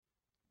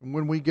And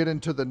when we get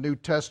into the New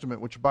Testament,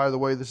 which, by the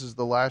way, this is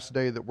the last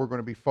day that we're going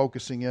to be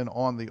focusing in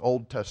on the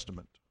Old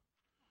Testament.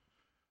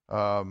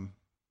 I'm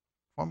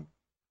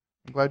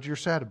glad you're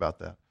sad about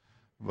that.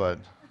 But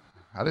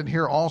I didn't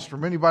hear alls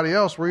from anybody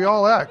else. Where you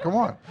all at? Come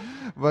on.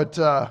 But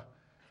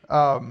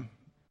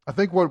I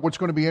think what's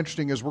going to be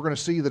interesting is we're going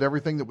to see that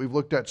everything that we've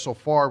looked at so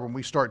far, when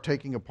we start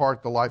taking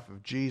apart the life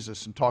of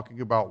Jesus and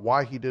talking about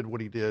why he did what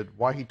he did,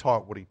 why he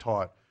taught what he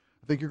taught,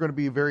 I think you're going to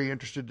be very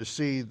interested to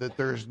see that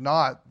there's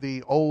not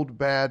the old,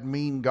 bad,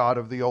 mean God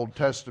of the Old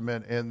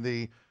Testament and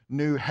the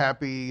new,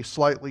 happy,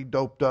 slightly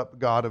doped up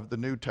God of the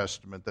New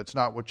Testament. That's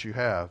not what you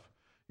have.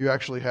 You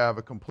actually have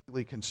a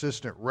completely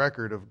consistent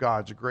record of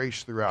God's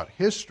grace throughout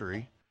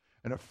history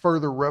and a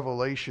further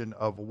revelation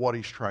of what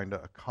he's trying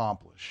to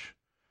accomplish.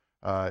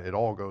 It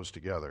all goes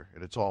together,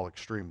 and it's all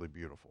extremely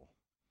beautiful.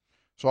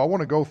 So I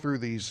want to go through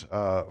these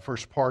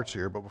first parts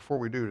here, but before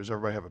we do, does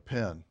everybody have a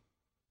pen?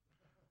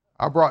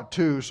 I brought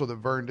two so that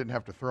Vern didn't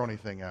have to throw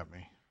anything at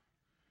me.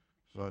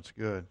 So that's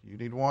good. You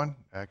need one?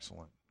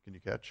 Excellent. Can you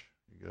catch?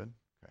 You good?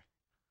 Okay.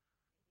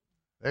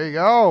 There you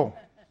go.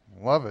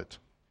 Love it.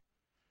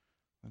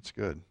 That's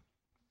good.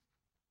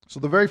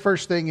 So the very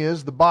first thing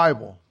is the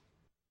Bible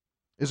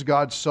is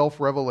God's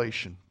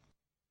self-revelation.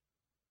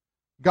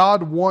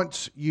 God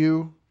wants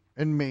you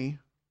and me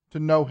to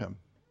know him.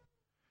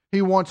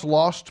 He wants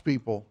lost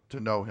people to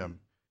know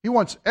him. He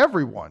wants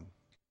everyone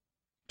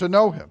to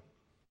know him.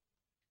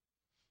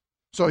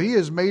 So he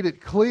has made it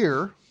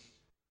clear,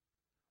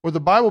 with the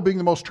Bible being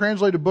the most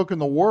translated book in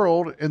the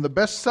world and the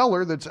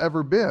bestseller that's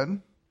ever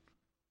been,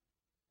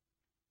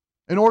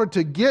 in order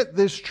to get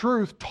this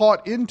truth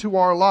taught into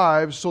our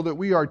lives so that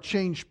we are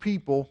changed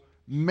people,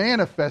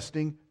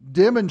 manifesting,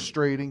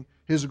 demonstrating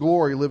his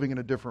glory, living in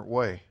a different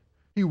way.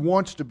 He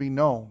wants to be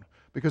known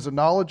because the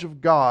knowledge of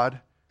God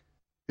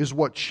is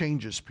what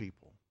changes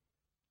people.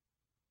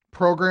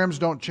 Programs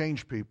don't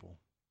change people.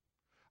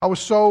 I was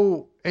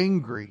so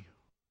angry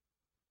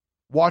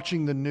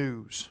watching the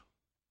news.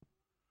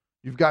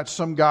 You've got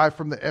some guy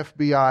from the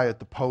FBI at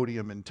the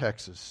podium in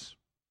Texas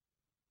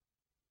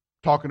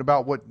talking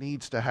about what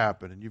needs to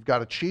happen. And you've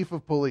got a chief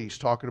of police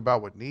talking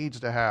about what needs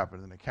to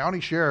happen. And the county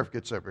sheriff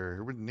gets up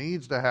there, what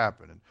needs to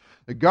happen. And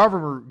the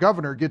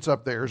governor gets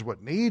up there, is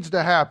what needs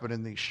to happen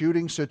in these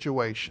shooting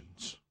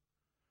situations.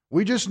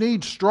 We just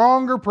need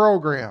stronger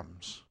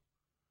programs.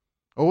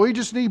 Well, we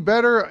just need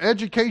better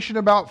education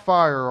about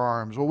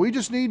firearms. Well, we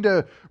just need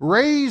to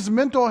raise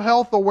mental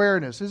health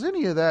awareness. Has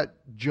any of that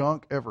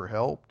junk ever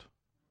helped?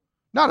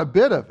 Not a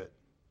bit of it.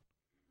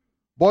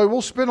 Boy,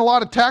 we'll spend a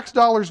lot of tax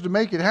dollars to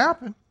make it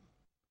happen.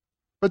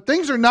 But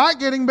things are not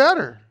getting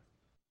better.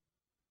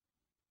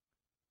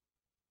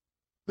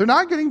 They're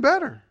not getting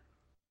better.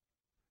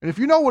 And if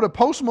you know what a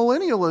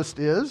postmillennialist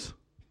is,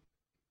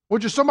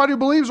 which is somebody who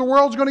believes the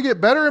world's going to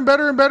get better and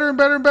better and better and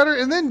better and better,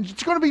 and then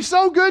it's going to be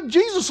so good,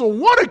 Jesus will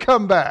want to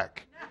come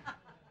back.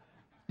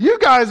 You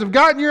guys have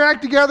gotten your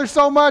act together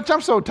so much.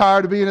 I'm so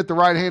tired of being at the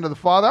right hand of the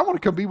Father. I want to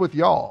come be with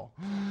y'all.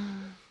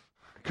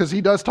 Because he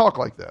does talk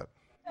like that.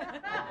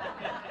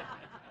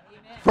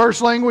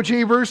 First language,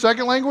 Hebrew.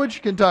 Second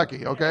language,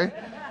 Kentucky. Okay?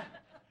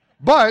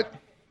 But,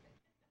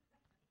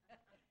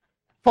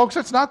 folks,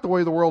 that's not the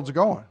way the world's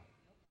going.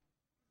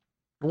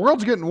 The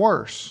world's getting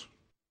worse.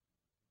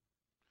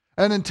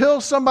 And until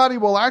somebody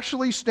will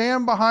actually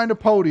stand behind a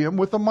podium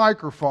with a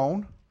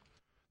microphone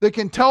that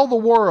can tell the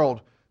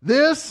world,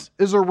 this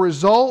is a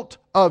result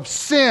of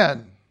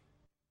sin.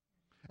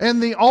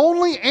 And the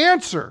only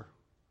answer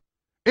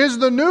is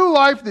the new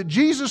life that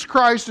Jesus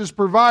Christ has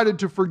provided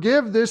to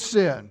forgive this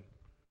sin.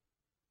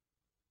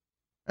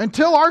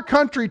 Until our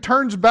country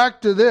turns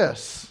back to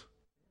this,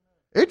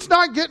 it's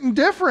not getting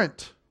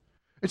different.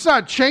 It's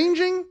not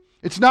changing.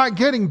 It's not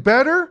getting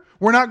better.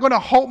 We're not going to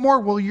hope more.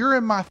 Well, you're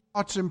in my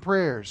thoughts and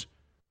prayers.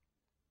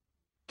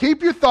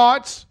 Keep your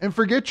thoughts and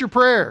forget your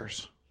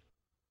prayers.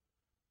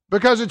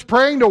 Because it's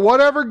praying to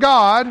whatever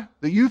God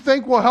that you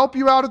think will help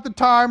you out at the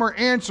time or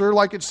answer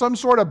like it's some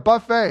sort of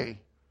buffet.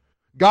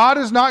 God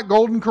is not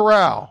Golden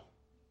Corral.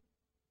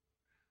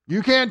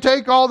 You can't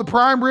take all the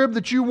prime rib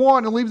that you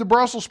want and leave the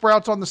Brussels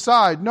sprouts on the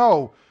side.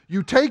 No,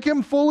 you take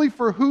him fully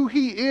for who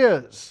he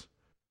is.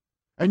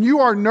 And you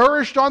are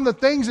nourished on the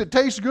things that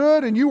taste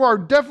good, and you are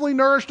definitely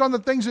nourished on the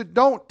things that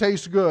don't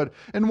taste good.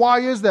 And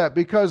why is that?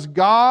 Because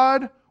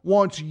God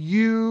wants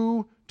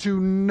you to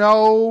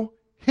know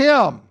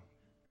him.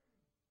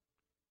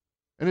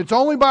 And it's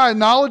only by a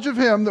knowledge of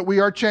him that we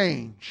are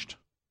changed.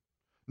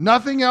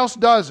 Nothing else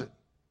does it.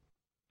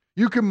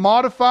 You can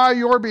modify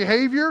your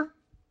behavior,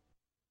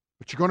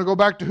 but you're going to go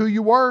back to who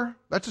you were.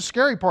 That's the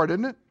scary part,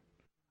 isn't it?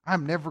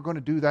 I'm never going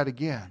to do that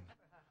again.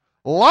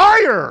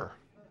 Liar!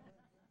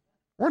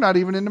 We're not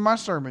even into my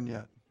sermon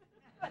yet.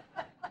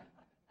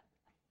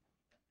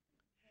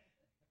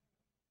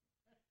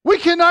 We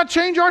cannot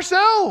change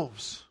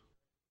ourselves.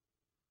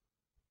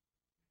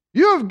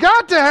 You have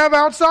got to have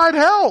outside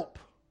help.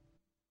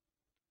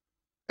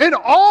 And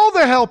all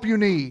the help you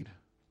need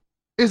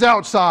is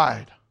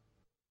outside.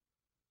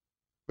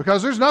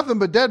 Because there's nothing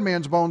but dead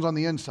man's bones on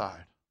the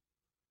inside.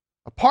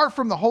 Apart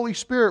from the Holy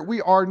Spirit,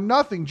 we are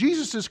nothing.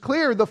 Jesus is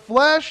clear. The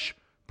flesh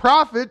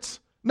profits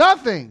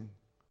nothing.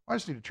 I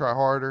just need to try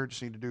harder.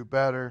 Just need to do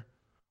better.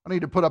 I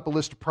need to put up a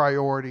list of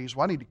priorities.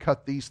 Well, I need to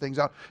cut these things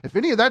out. If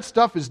any of that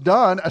stuff is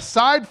done,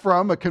 aside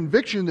from a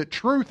conviction that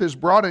truth is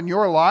brought in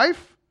your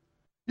life,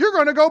 you're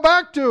going to go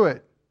back to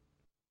it.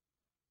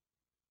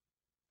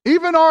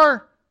 Even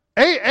our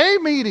AA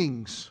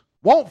meetings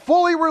won't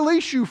fully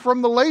release you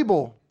from the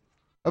label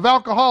of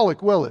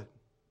alcoholic, will it?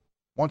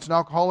 Once an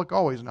alcoholic,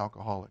 always an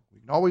alcoholic. We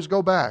can always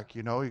go back,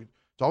 it's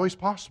always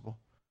possible.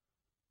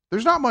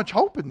 There's not much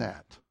hope in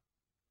that.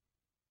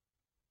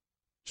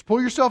 Just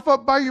pull yourself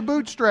up by your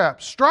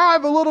bootstraps.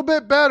 Strive a little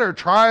bit better.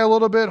 Try a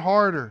little bit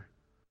harder.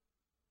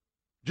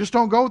 Just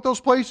don't go with those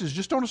places.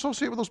 Just don't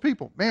associate with those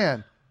people.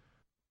 Man,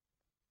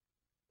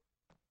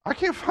 I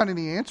can't find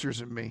any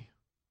answers in me.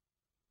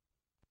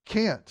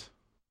 Can't.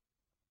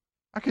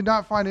 I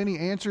cannot find any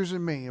answers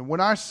in me. And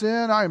when I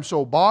sin, I am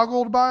so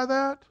boggled by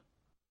that.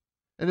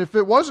 And if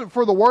it wasn't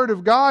for the Word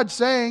of God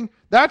saying,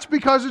 that's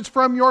because it's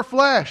from your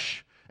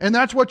flesh. And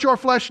that's what your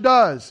flesh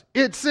does.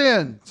 It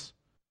sins.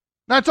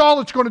 That's all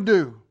it's going to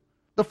do.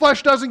 The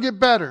flesh doesn't get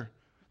better.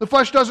 The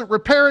flesh doesn't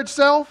repair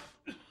itself.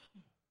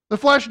 The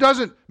flesh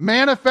doesn't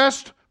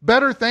manifest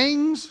better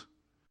things.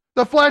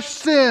 The flesh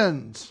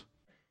sins.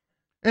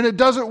 And it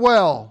does it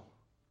well.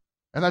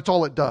 And that's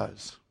all it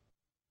does.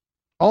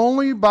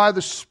 Only by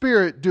the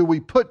Spirit do we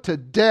put to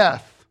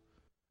death.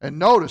 And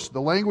notice,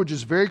 the language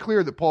is very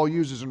clear that Paul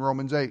uses in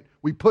Romans 8.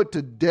 We put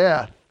to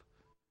death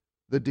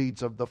the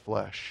deeds of the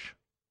flesh.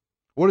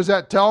 What does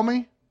that tell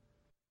me?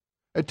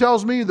 It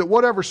tells me that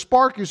whatever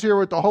spark is here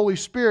with the Holy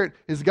Spirit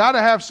has got to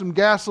have some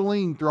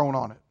gasoline thrown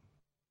on it.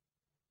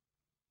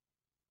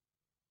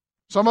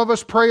 Some of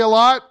us pray a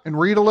lot and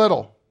read a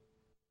little.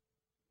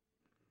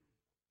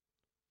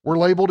 We're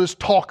labeled as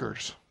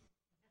talkers.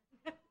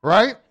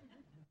 Right?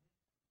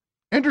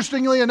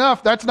 Interestingly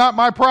enough, that's not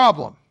my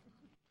problem.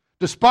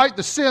 Despite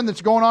the sin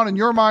that's going on in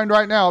your mind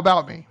right now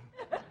about me.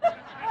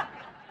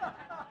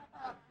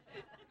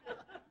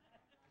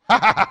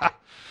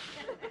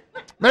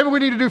 Maybe we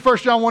need to do 1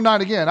 John 1:9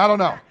 again. I don't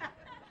know.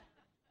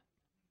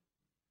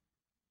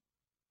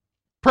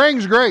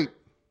 Praying's great.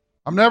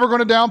 I'm never going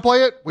to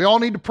downplay it. We all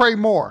need to pray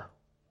more.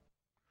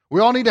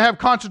 We all need to have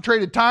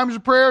concentrated times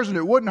of prayers, and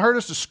it wouldn't hurt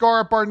us to scar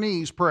up our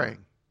knees praying.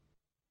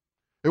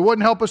 It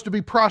wouldn't help us to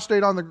be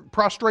prostrate on the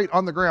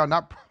ground.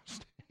 Not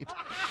prostrate.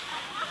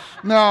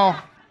 No.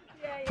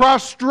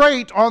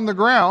 Prostrate on the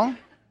ground,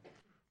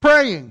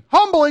 praying,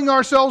 humbling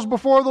ourselves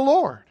before the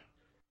Lord.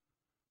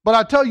 But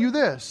I tell you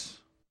this,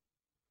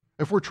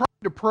 if we're trying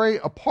to pray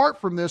apart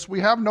from this,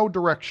 we have no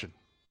direction.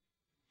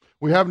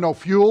 We have no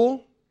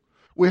fuel.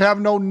 We have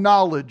no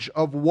knowledge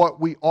of what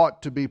we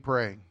ought to be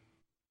praying.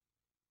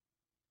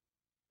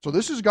 So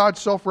this is God's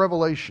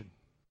self-revelation.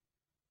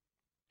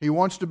 He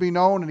wants to be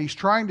known, and He's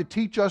trying to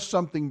teach us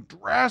something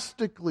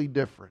drastically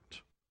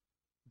different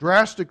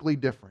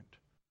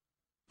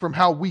from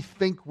how we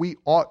think we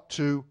ought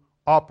to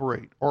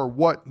operate or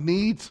what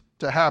needs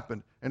to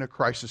happen in a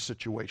crisis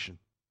situation.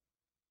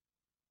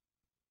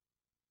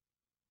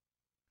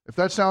 If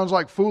that sounds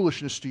like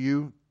foolishness to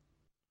you,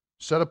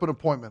 set up an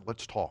appointment.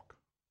 Let's talk.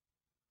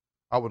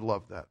 I would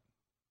love that.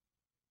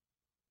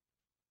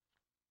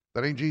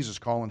 That ain't Jesus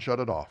calling. Shut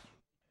it off.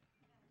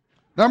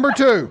 Number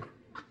 2,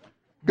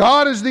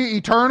 God is the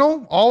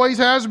eternal, always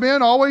has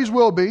been, always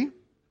will be,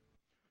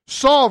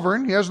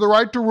 sovereign, He has the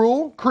right to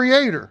rule,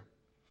 creator.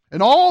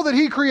 And all that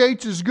He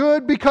creates is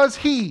good because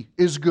He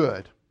is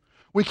good.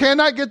 We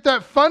cannot get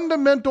that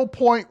fundamental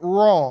point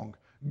wrong.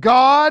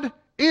 God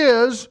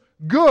is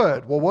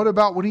good. Well, what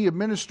about when He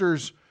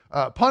administers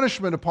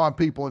punishment upon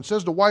people and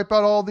says to wipe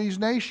out all these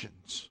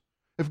nations?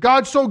 If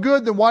God's so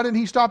good, then why didn't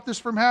He stop this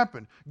from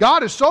happening?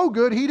 God is so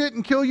good, He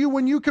didn't kill you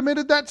when you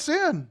committed that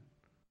sin.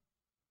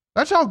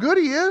 That's how good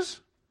He is.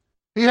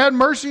 He had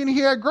mercy and He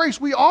had grace.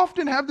 We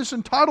often have this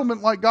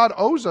entitlement like God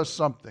owes us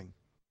something.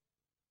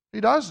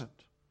 He doesn't.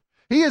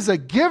 He is a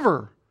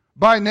giver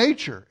by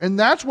nature, and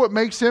that's what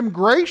makes Him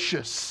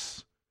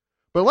gracious.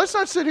 But let's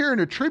not sit here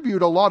and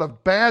attribute a lot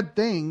of bad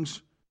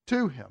things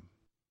to Him.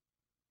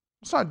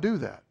 Let's not do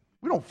that.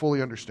 We don't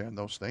fully understand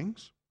those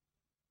things.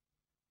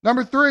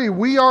 Number 3,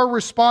 we are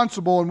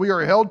responsible and we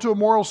are held to a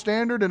moral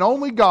standard, and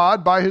only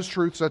God, by His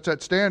truth, sets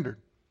that standard.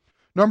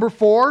 Number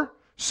 4,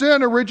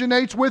 sin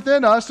originates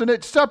within us and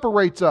it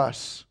separates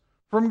us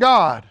from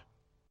God.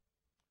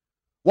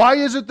 Why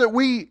is it that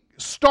we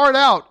start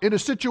out in a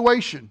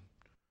situation,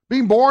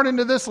 being born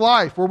into this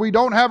life, where we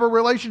don't have a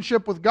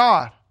relationship with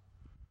God?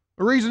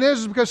 The reason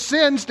is because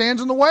sin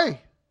stands in the way.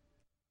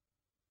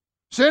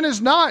 Sin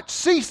is not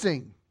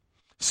ceasing.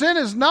 Sin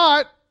is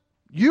not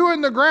you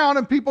in the ground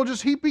and people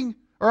just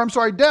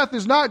death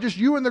is not just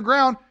you in the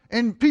ground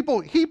and people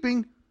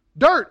heaping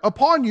dirt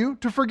upon you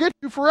to forget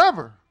you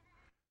forever.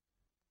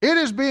 It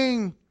is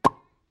being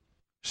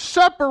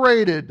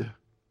separated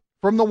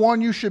from the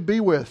one you should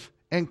be with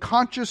and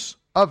conscious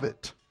of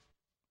it.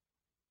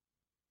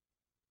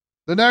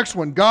 The next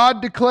one,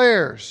 God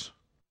declares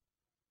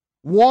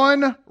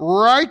one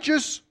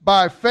righteous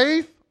by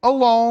faith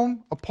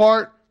alone,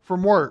 apart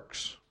from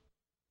works.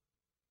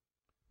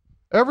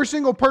 Every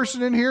single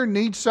person in here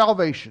needs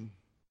salvation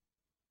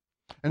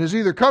and has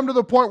either come to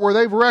the point where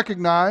they've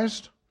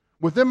recognized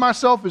within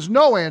myself is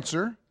no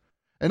answer,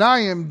 and I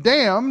am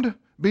damned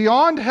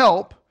beyond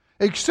help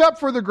except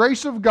for the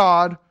grace of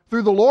God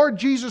through the Lord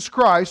Jesus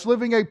Christ,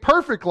 living a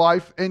perfect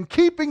life and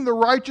keeping the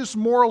righteous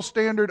moral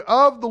standard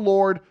of the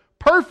Lord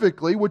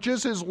perfectly, which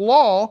is His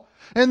law,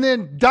 and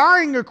then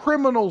dying a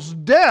criminal's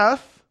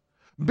death,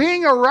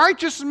 being a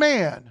righteous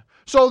man,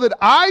 so that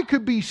I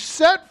could be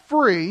set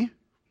free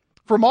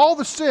from all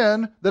the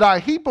sin that I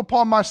heap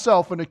upon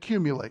myself and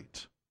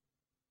accumulate.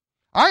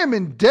 I am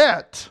in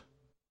debt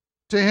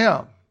to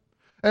Him.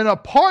 And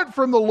apart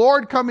from the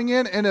Lord coming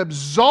in and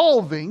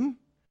absolving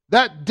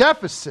that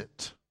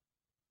deficit,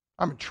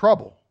 I'm in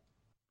trouble.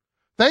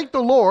 Thank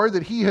the Lord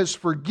that He has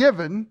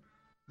forgiven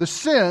the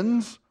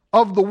sins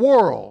of the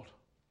world.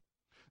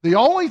 The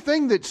only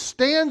thing that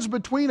stands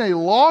between a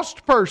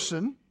lost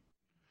person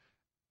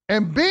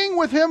and being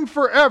with Him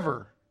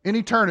forever in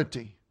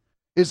eternity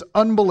is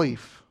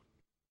unbelief.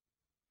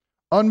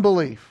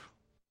 Unbelief.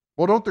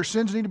 Well, don't their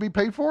sins need to be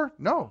paid for?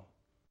 No.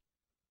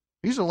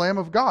 He's the Lamb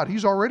of God.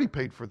 He's already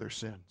paid for their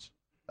sins.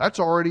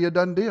 That's already a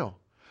done deal.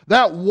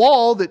 That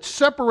wall that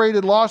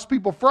separated lost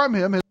people from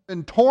Him has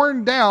been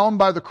torn down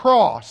by the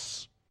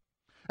cross.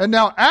 And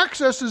now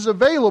access is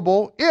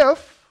available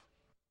if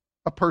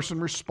a person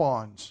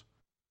responds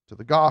to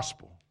the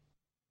gospel.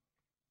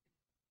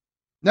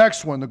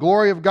 Next one, the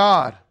glory of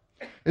God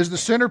is the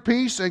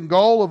centerpiece and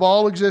goal of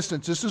all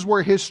existence. This is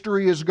where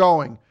history is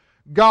going.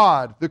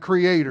 God, the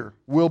Creator,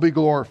 will be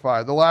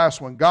glorified. The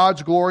last one,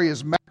 God's glory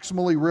is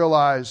maximally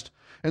realized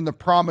in the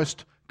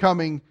promised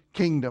coming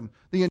kingdom.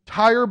 The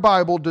entire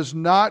Bible does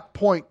not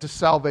point to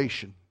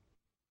salvation.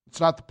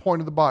 It's not the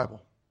point of the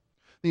Bible.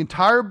 The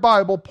entire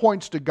Bible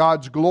points to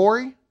God's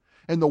glory,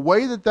 and the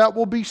way that that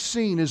will be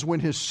seen is when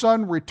His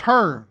Son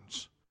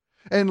returns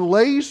and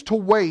lays to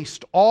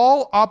waste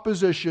all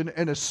opposition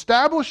and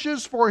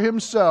establishes for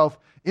Himself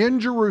in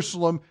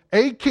Jerusalem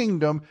a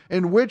kingdom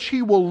in which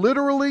He will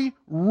literally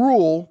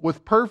rule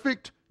with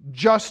perfect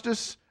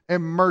justice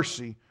and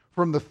mercy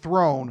from the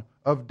throne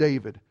of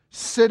David,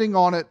 sitting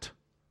on it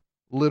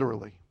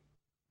literally.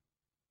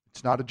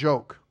 It's not a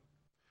joke.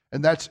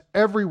 And that's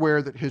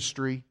everywhere that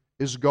history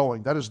is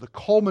going. That is the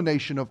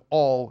culmination of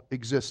all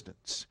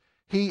existence.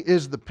 He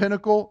is the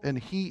pinnacle and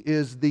He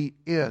is the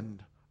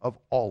end of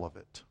all of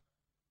it.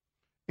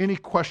 Any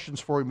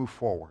questions before we move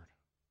forward?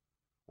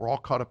 We're all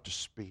caught up to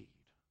speed.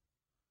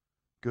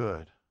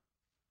 Good.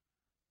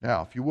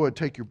 Now, if you would,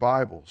 take your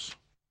Bibles.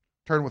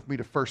 Turn with me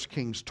to 1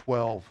 Kings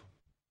 12.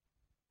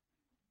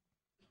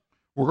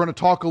 We're going to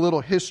talk a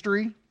little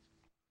history.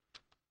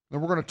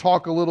 Then we're going to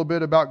talk a little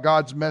bit about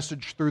God's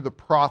message through the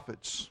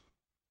prophets.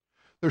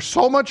 There's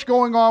so much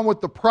going on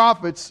with the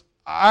prophets,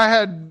 I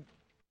had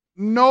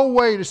no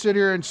way to sit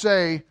here and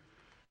say,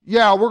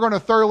 yeah, we're going to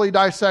thoroughly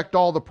dissect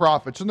all the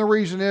prophets. And the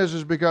reason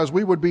is because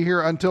we would be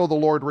here until the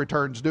Lord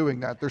returns doing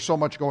that. There's so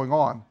much going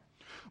on.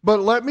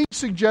 But let me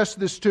suggest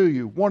this to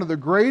you. One of the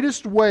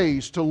greatest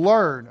ways to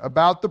learn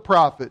about the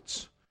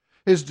prophets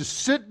is to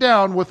sit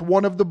down with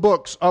one of the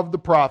books of the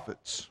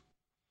prophets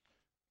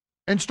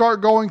and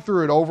start going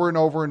through it over and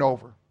over and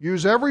over.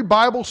 Use every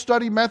Bible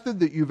study method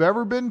that you've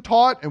ever been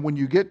taught, and when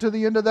you get to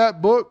the end of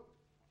that book,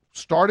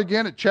 start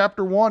again at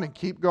chapter 1 and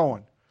keep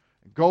going.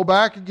 Go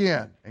back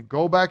again and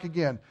go back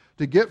again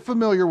to get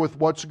familiar with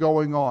what's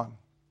going on.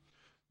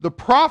 The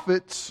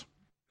prophets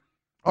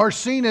are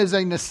seen as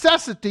a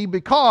necessity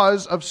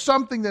because of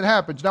something that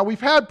happens. Now, we've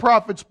had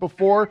prophets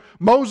before.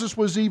 Moses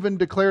was even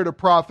declared a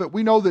prophet.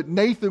 We know that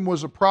Nathan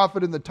was a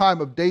prophet in the time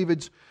of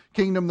David's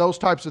kingdom, those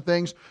types of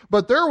things.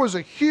 But there was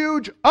a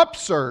huge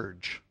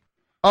upsurge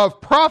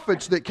of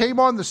prophets that came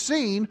on the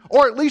scene,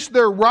 or at least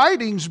their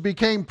writings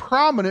became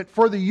prominent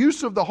for the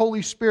use of the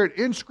Holy Spirit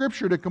in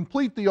Scripture to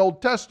complete the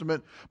Old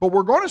Testament. But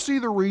we're going to see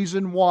the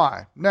reason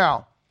why.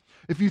 Now,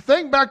 if you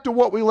think back to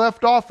what we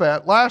left off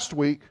at last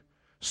week,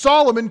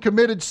 Solomon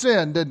committed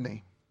sin, didn't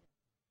he?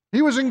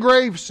 He was in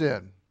grave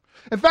sin.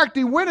 In fact,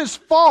 he went as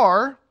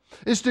far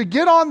as to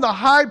get on the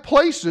high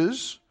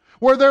places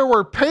where there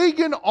were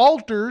pagan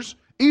altars,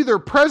 either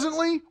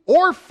presently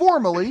or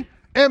formerly,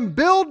 and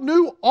build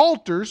new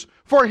altars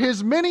for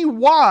his many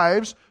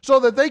wives so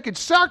that they could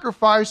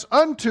sacrifice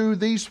unto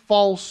these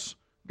false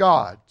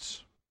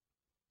gods.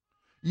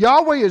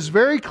 Yahweh is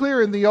very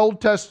clear in the Old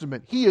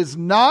Testament. He is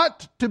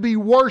not to be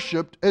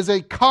worshipped as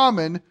a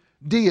common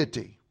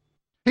deity.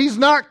 He's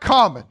not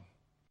common.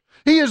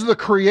 He is the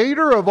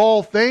creator of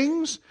all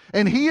things,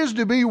 and He is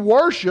to be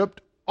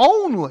worshipped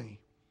only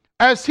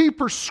as He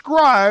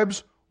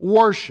prescribes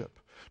worship.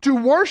 To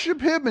worship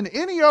Him in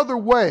any other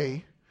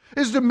way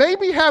is to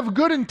maybe have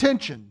good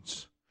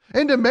intentions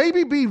and to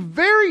maybe be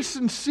very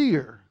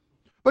sincere,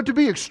 but to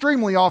be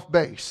extremely off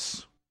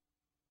base.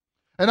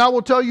 And I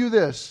will tell you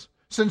this,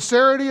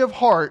 sincerity of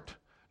heart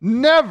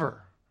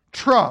never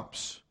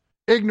trumps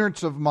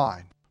ignorance of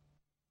mind,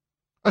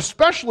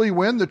 especially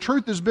when the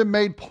truth has been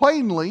made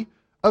plainly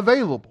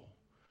available.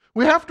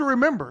 We have to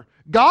remember,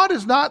 God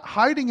is not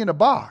hiding in a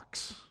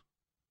box.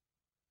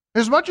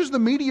 As much as the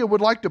media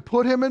would like to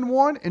put him in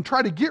one and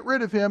try to get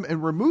rid of him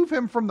and remove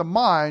him from the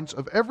minds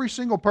of every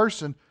single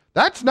person,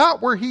 that's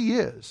not where he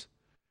is.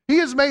 He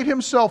has made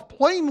himself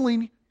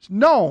plainly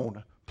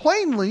known,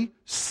 plainly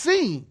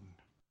seen,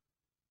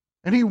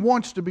 and he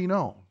wants to be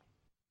known.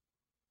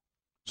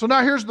 So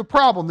now here's the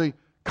problem. The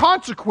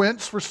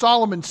consequence for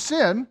Solomon's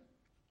sin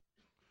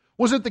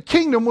was that the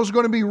kingdom was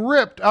going to be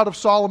ripped out of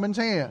Solomon's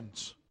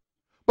hands.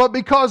 But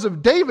because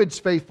of David's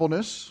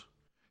faithfulness,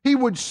 he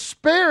would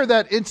spare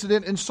that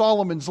incident in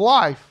Solomon's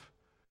life,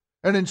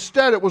 and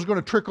instead it was going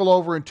to trickle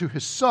over into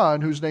his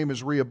son, whose name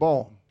is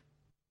Rehoboam.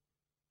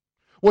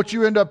 What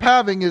you end up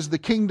having is the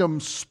kingdom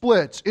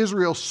splits.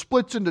 Israel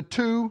splits into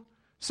two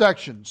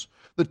sections.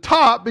 The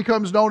top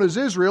becomes known as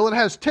Israel. It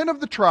has 10 of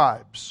the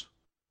tribes.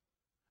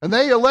 And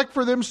they elect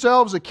for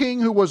themselves a king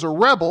who was a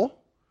rebel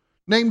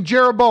named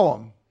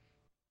Jeroboam.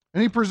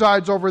 And he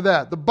presides over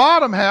that. The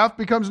bottom half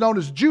becomes known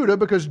as Judah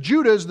because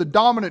Judah is the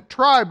dominant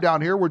tribe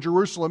down here where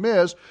Jerusalem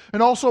is,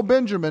 and also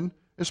Benjamin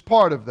is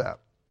part of that.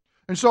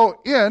 And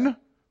so in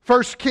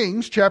 1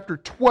 Kings chapter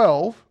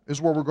 12 is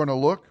where we're going to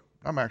look.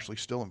 I'm actually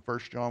still in 1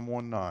 John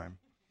 1:9.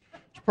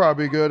 It's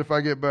probably good if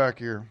I get back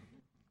here.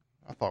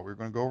 I thought we were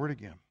going to go over it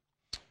again.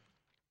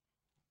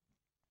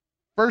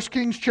 1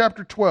 Kings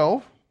chapter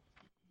 12.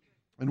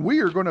 And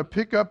we are going to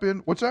pick up in,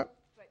 what's that?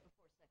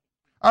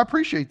 I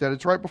appreciate that.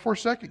 It's right before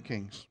 2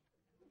 Kings.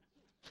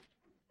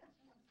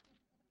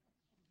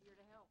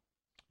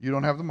 You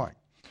don't have the mic.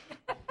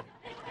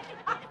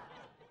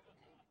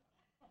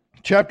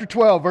 Chapter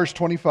 12, verse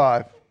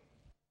 25.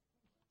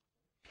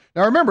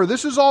 Now remember,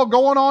 this is all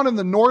going on in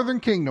the northern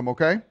kingdom,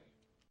 okay?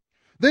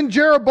 Then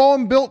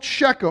Jeroboam built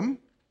Shechem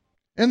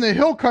in the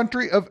hill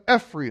country of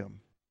Ephraim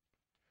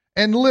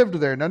and lived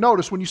there. Now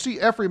notice, when you see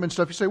Ephraim and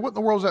stuff, you say, what in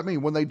the world does that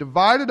mean? When they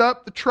divided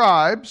up the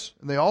tribes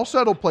and they all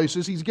settled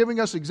places, he's giving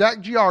us exact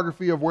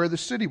geography of where the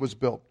city was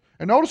built.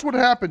 And notice what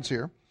happens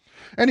here.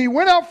 And he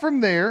went out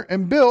from there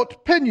and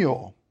built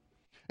Peniel.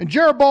 And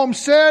Jeroboam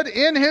said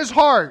in his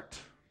heart,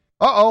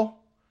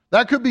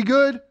 that could be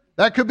good,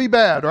 that could be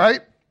bad,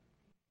 right?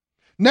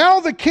 Now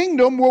the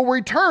kingdom will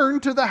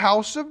return to the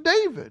house of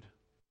David.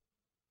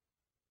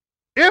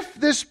 If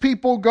this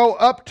people go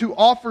up to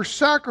offer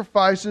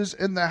sacrifices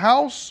in the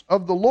house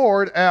of the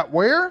Lord at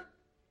where?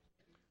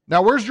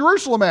 Now where's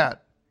Jerusalem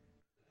at?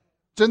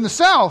 It's in the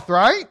south,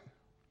 right?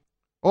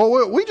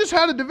 Oh, we just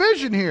had a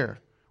division here.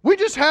 We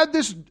just had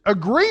this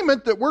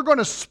agreement that we're going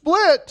to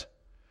split.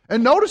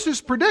 And notice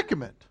his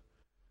predicament.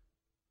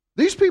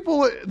 These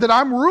people that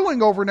I'm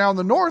ruling over now in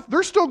the north,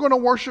 they're still going to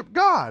worship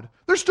God.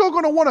 They're still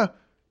going to want to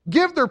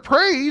give their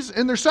praise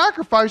and their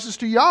sacrifices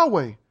to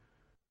Yahweh.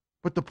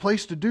 But the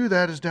place to do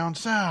that is down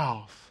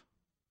south.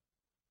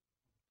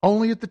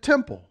 Only at the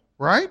temple,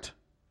 right?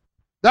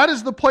 That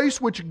is the place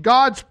which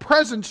God's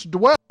presence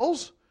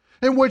dwells,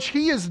 in which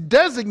He is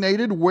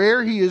designated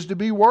where He is to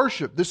be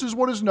worshipped. This is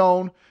what is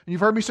known, and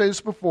you've heard me say this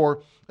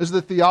before, as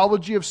the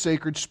theology of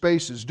sacred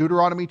spaces.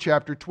 Deuteronomy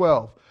chapter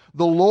 12.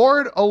 The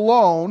Lord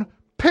alone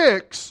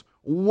picks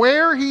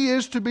where He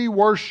is to be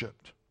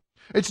worshipped.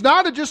 It's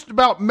not just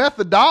about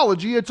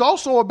methodology, it's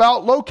also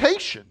about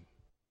location.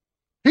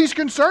 He's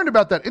concerned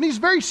about that, and He's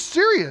very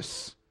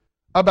serious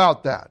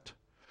about that.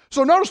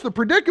 So notice the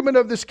predicament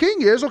of this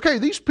king is, okay,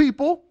 these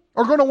people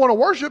are going to want to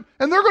worship,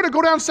 and they're going to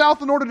go down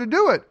south in order to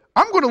do it.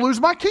 I'm going to lose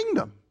my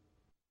kingdom.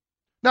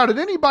 Now, did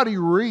anybody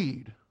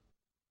read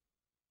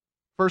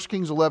 1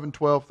 Kings 11,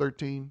 12,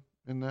 13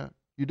 in that?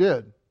 You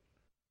did.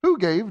 Who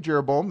gave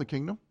Jeroboam the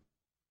kingdom?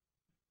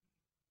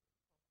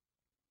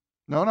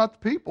 No, not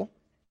the people.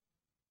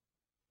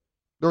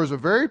 There was a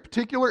very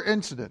particular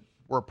incident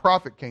where a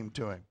prophet came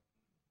to him,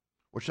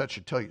 which that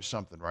should tell you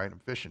something, right?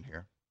 I'm fishing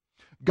here.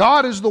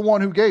 God is the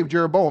one who gave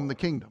Jeroboam the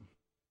kingdom.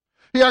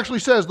 He actually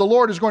says the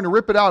Lord is going to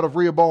rip it out of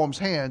Rehoboam's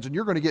hands, and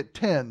you're going to get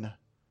 10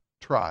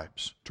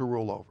 tribes to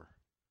rule over.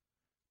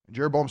 And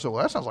Jeroboam said,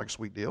 well, that sounds like a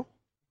sweet deal.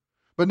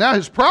 But now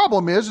his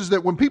problem is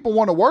that when people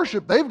want to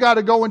worship, they've got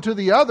to go into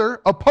the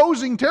other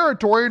opposing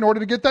territory in order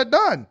to get that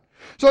done.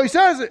 So he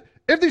says that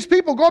if these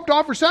people go up to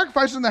offer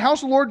sacrifices in the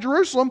house of the Lord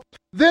Jerusalem,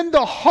 then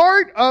the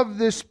heart of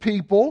this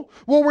people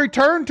will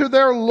return to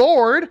their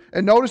Lord.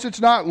 And notice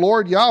it's not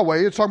Lord Yahweh.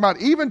 It's talking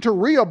about even to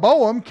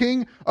Rehoboam,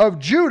 king of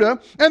Judah.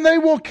 And they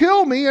will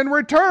kill me and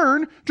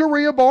return to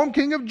Rehoboam,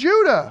 king of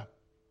Judah.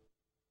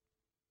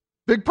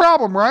 Big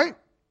problem, right?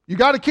 You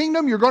got a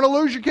kingdom, you're going to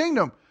lose your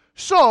kingdom.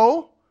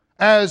 So,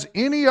 as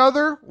any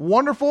other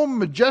wonderful,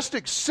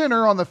 majestic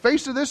sinner on the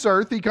face of this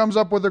earth, he comes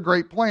up with a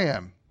great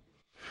plan.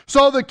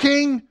 So the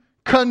king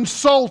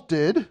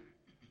consulted,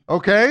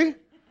 okay,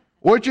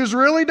 which is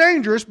really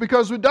dangerous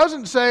because it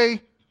doesn't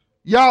say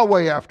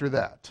Yahweh after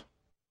that.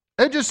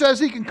 It just says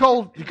he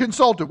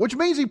consulted, which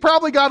means he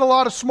probably got a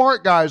lot of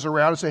smart guys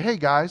around and say, hey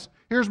guys,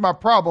 here's my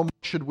problem, what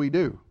should we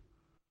do?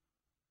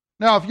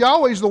 Now, if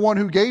Yahweh's the one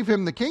who gave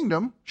him the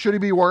kingdom, should he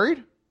be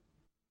worried?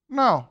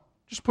 No.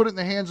 Just put it in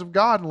the hands of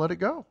God and let it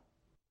go.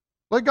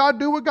 Let God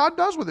do what God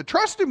does with it.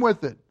 Trust Him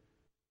with it.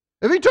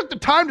 If He took the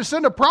time to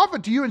send a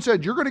prophet to you and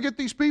said, you're going to get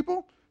these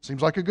people,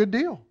 seems like a good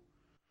deal.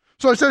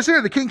 So it says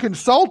here, the king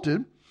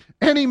consulted,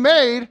 And he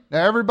made,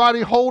 now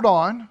everybody hold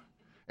on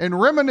and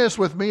reminisce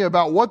with me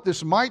about what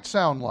this might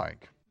sound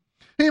like.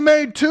 He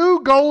made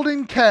 2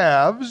 golden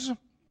calves,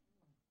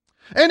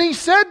 and he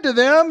said to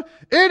them,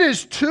 "It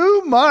is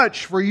too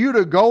much for you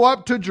to go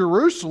up to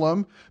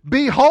Jerusalem.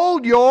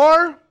 Behold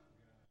your,"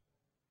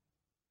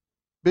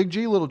 big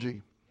G, little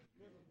g.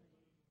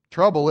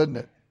 Trouble, isn't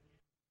it?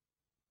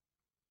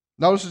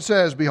 Notice it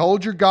says,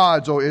 "Behold your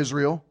gods, O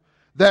Israel,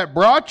 that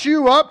brought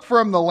you up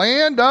from the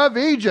land of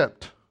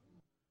Egypt."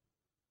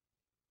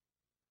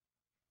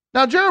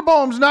 Now,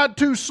 Jeroboam's not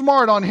too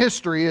smart on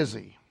history, is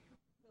he?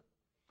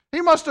 He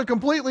must have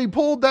completely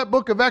pulled that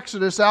book of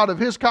Exodus out of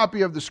his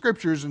copy of the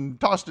Scriptures and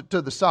tossed it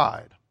to the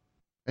side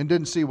and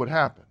didn't see what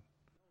happened.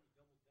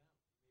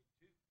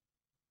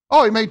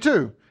 Oh, he made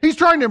 2. He's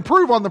trying to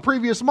improve on the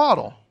previous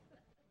model.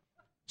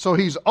 So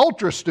he's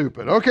ultra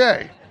stupid.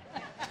 Okay.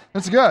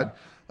 That's good.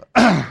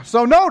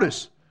 So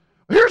notice,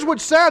 here's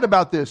what's sad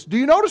about this. Do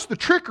you notice the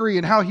trickery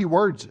in how he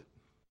words it?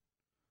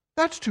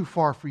 That's too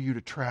far for you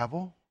to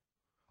travel.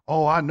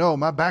 Oh, I know.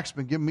 My back's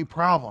been giving me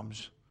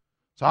problems.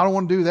 So I don't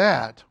want to do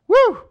that.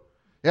 Woo!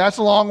 Yeah, that's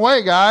a long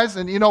way, guys.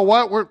 And you know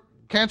what? We're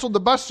canceled the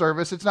bus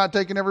service. It's not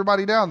taking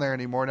everybody down there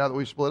anymore now that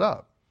we've split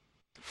up.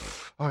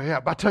 Oh, yeah.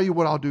 But I'll tell you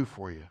what I'll do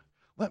for you.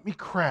 Let me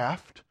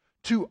craft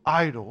 2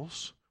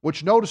 idols,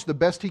 which notice the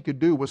best he could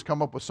do was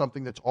come up with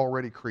something that's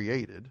already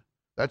created.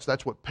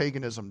 That's what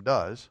paganism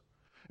does.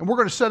 And we're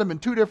going to set them in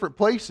 2 different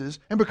places.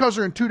 And because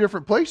they're in 2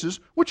 different places,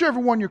 whichever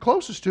one you're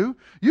closest to,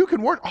 you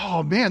can work.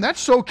 Oh, man, that's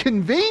so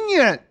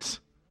convenient.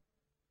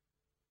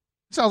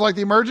 Sounds like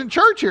the emergent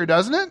church here,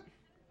 doesn't it?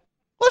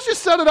 Let's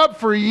just set it up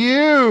for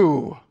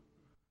you.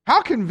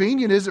 How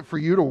convenient is it for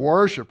you to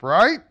worship,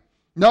 right?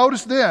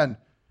 Notice then,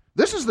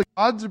 this is the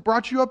gods that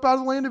brought you up out of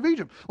the land of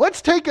Egypt.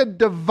 Let's take a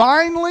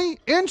divinely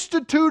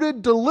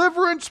instituted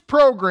deliverance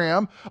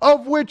program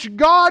of which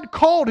God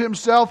called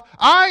himself,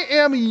 "I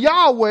am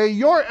Yahweh,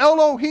 your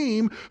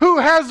Elohim, who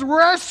has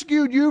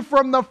rescued you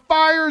from the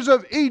fires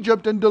of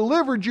Egypt and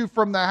delivered you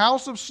from the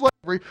house of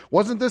slavery."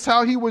 Wasn't this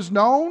how he was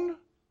known?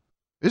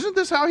 Isn't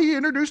this how he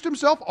introduced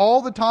himself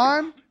all the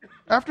time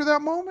after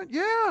that moment?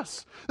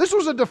 Yes. This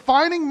was a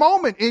defining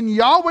moment in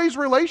Yahweh's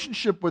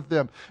relationship with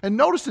them. And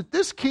notice that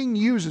this king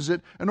uses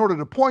it in order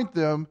to point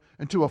them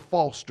into a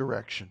false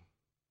direction.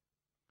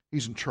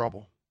 He's in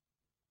trouble.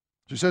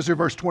 So he says here,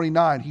 verse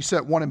 29, he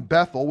set one in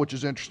Bethel, which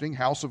is interesting.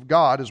 House of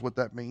God is what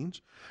that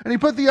means. And he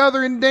put the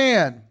other in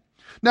Dan.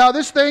 Now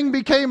this thing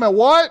became a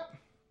what?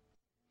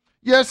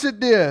 Yes, it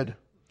did.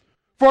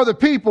 For the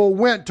people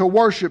went to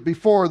worship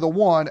before the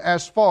one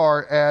as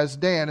far as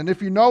Dan. And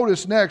if you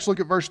notice next, look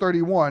at verse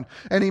 31.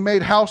 And he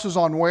made houses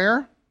on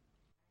where?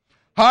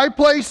 High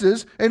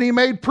places, and he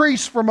made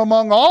priests from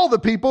among all the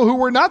people who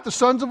were not the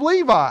sons of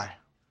Levi.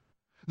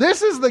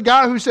 This is the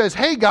guy who says,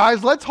 "Hey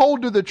guys, let's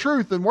hold to the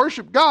truth and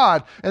worship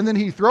God." And then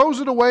he throws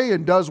it away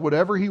and does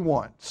whatever he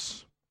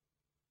wants.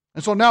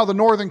 And so now the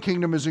northern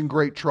kingdom is in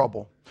great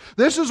trouble.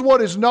 This is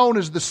what is known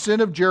as the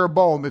sin of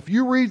Jeroboam. If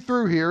you read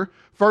through here,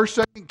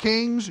 1st, 2nd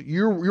Kings,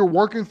 you're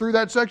working through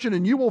that section,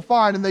 and you will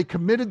find, and they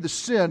committed the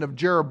sin of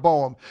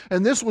Jeroboam.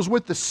 And this was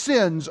with the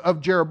sins of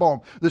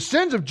Jeroboam. The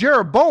sins of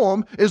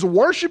Jeroboam is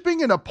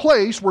worshiping in a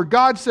place where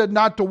God said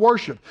not to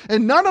worship.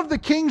 And none of the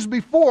kings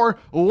before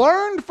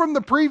learned from the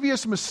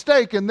previous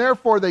mistake, and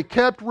therefore they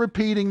kept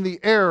repeating the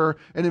error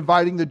and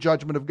inviting the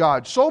judgment of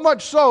God. So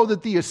much so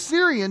that the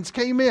Assyrians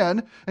came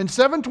in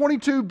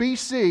 722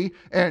 BC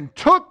and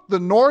took the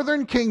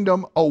northern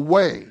kingdom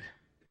away.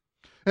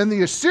 And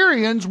the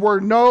Assyrians were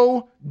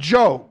no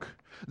joke.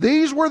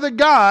 These were the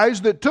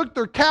guys that took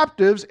their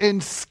captives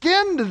and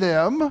skinned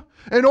them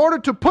in order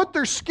to put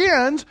their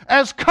skins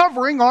as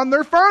covering on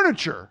their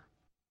furniture.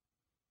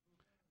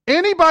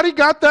 Anybody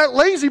got that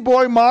lazy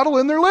boy model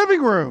in their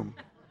living room?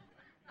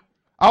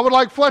 I would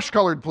like flesh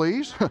colored,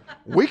 please.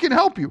 We can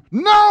help you.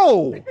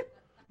 No!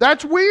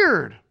 That's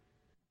weird.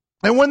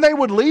 And when they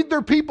would lead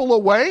their people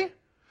away,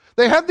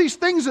 they had these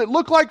things that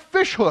looked like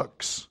fish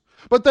hooks,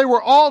 but they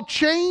were all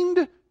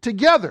chained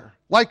together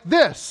like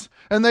this,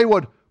 and they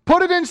would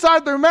put it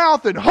inside their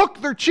mouth and hook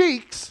their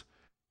cheeks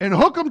and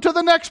hook them to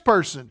the next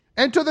person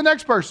and to the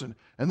next person,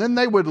 and then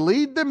they would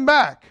lead them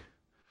back.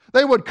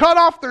 They would cut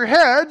off their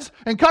heads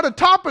and cut a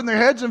top in their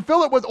heads and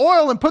fill it with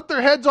oil and put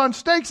their heads on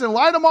stakes and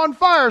light them on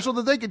fire so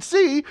that they could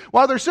see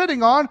while they're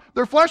sitting on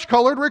their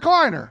flesh-colored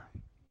recliner.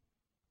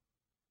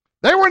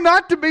 They were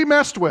not to be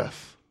messed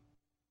with.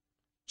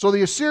 So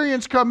the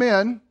Assyrians come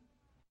in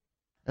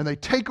and they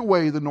take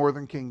away the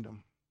northern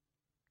kingdom.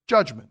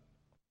 Judgment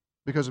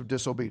because of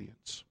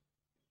disobedience.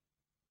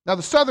 Now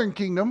the southern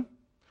kingdom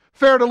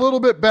fared a little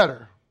bit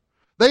better.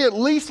 They at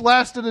least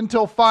lasted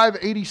until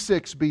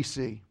 586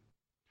 BC.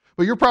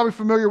 But you're probably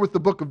familiar with the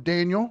book of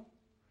Daniel,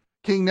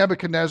 King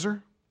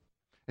Nebuchadnezzar.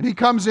 And he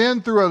comes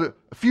in through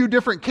a few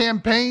different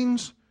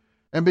campaigns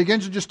and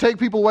begins to just take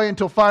people away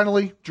until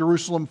finally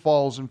Jerusalem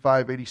falls in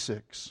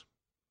 586.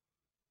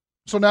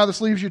 So now this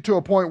leaves you to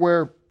a point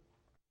where,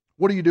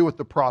 what do you do with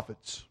the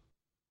prophets?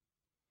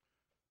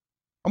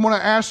 I'm going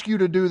to ask you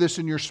to do this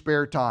in your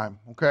spare time,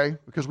 okay?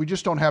 Because we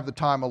just don't have the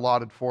time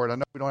allotted for it. I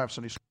know we don't have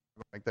Sunday school.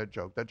 Make that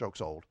joke. That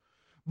joke's old.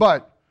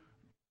 But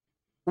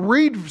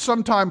read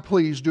sometime,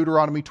 please,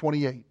 Deuteronomy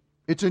 28.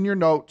 It's in your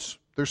notes.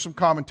 There's some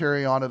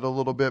commentary on it a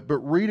little bit, but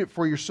read it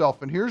for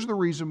yourself. And here's the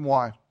reason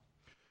why.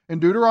 In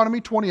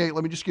Deuteronomy 28,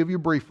 let me just give you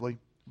briefly,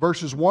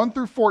 verses 1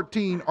 through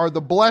 14 are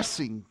the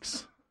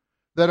blessings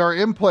that are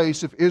in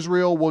place if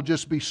Israel will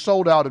just be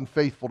sold out and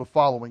faithful to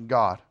following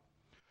God.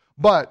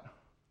 But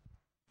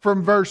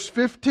from verse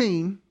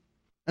 15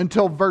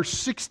 until verse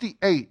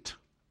 68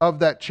 of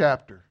that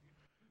chapter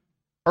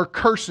are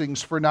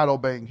cursings for not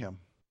obeying Him.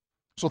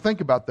 So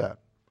think about that.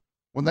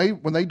 When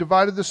they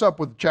divided this up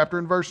with chapter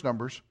and verse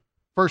numbers,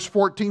 first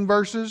 14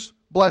 verses,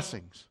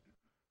 blessings.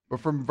 But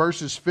from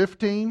verses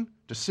 15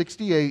 to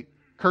 68,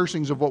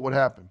 cursings of what would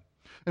happen.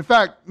 In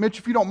fact, Mitch,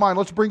 if you don't mind,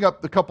 let's bring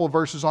up the couple of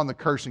verses on the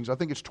cursings. I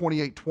think it's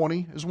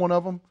 28:20 is one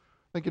of them.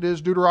 I think it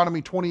is.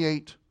 Deuteronomy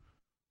 28,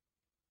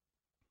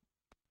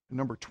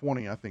 number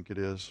 20, I think it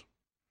is.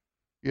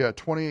 Yeah,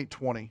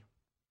 28:20.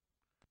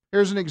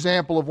 Here's an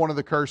example of one of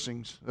the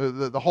cursings.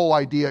 The whole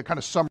idea kind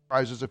of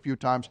summarizes a few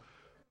times.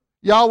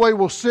 Yahweh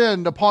will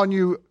send upon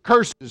you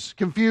curses,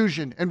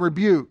 confusion, and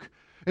rebuke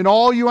in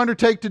all you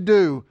undertake to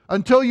do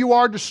until you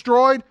are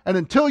destroyed and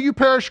until you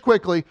perish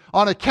quickly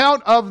on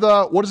account of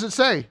the, what does it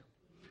say?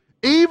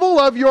 Evil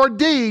of your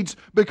deeds,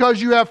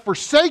 because you have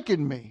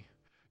forsaken me.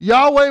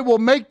 Yahweh will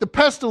make the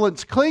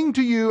pestilence cling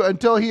to you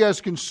until He has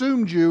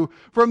consumed you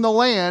from the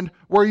land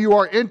where you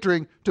are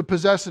entering to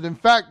possess it. In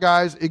fact,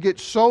 guys, it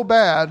gets so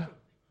bad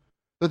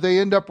that they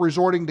end up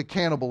resorting to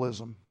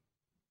cannibalism.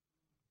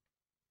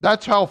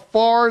 That's how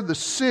far the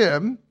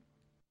sin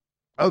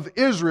of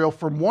Israel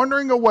from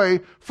wandering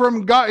away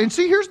from God. And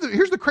see, here's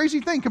the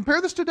crazy thing.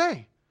 Compare this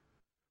today.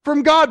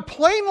 From God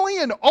plainly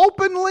and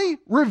openly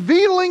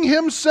revealing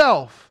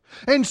Himself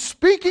and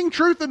speaking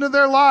truth into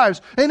their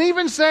lives, and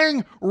even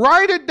saying,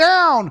 write it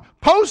down,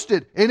 post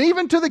it, and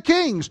even to the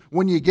kings,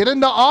 when you get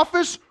into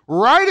office,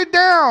 write it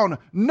down,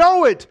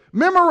 know it,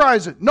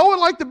 memorize it, know it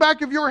like the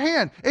back of your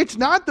hand. It's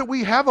not that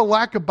we have a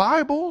lack of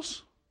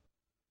Bibles.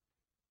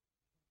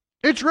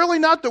 It's really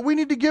not that we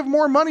need to give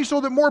more money so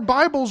that more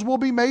Bibles will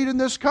be made in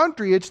this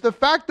country. It's the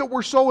fact that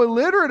we're so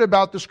illiterate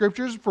about the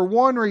Scriptures for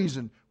one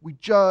reason. We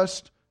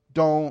just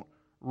don't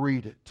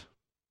read it.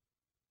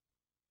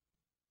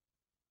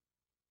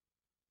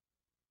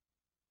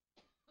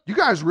 You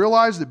guys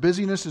realize that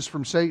busyness is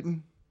from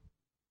Satan?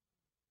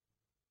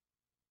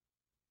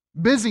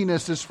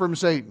 Busyness is from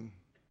Satan.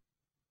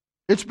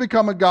 It's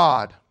become a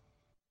god.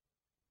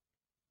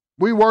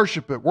 We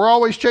worship it. We're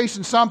always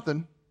chasing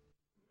something.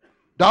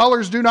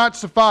 Dollars do not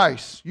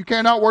suffice. You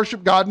cannot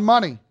worship God and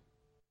money.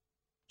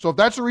 So if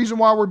that's the reason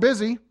why we're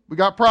busy, we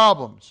got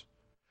problems.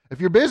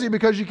 If you're busy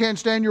because you can't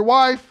stand your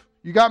wife,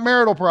 you got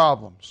marital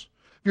problems.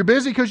 If you're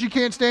busy because you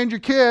can't stand your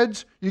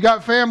kids, you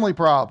got family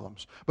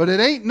problems. But it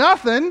ain't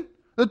nothing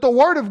that the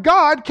Word of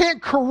God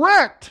can't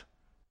correct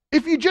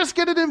if you just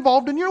get it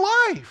involved in your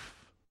life.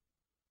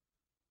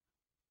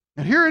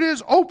 And here it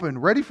is, open,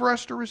 ready for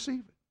us to receive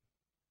it.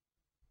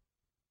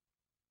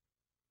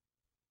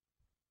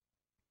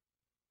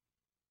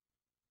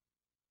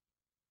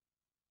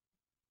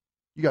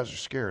 You guys are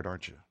scared,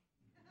 aren't you?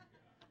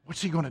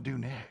 What's He going to do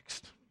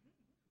next?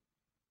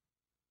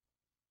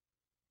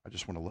 I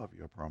just want to love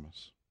you, I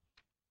promise.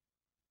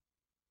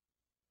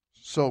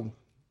 So,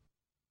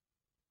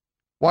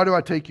 why do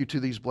I take you to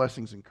these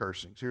blessings and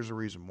cursings? Here's the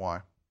reason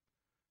why.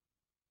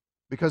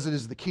 Because it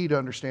is the key to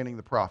understanding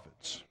the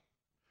prophets.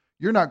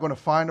 You're not going to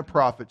find a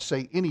prophet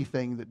say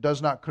anything that does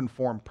not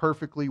conform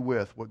perfectly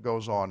with what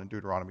goes on in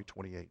Deuteronomy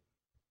 28.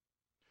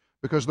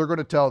 Because they're going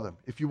to tell them,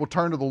 if you will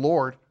turn to the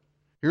Lord,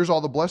 here's all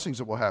the blessings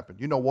that will happen.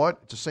 You know what?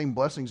 It's the same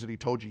blessings that He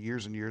told you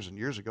years and years and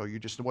years ago. You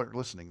just weren't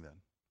listening then.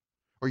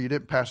 Or you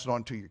didn't pass it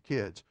on to your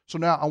kids. So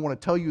now I want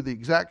to tell you the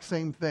exact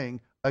same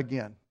thing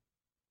again.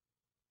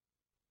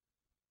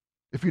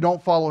 If you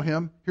don't follow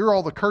Him, here are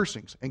all the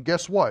cursings. And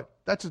guess what?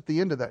 That's at the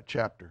end of that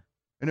chapter.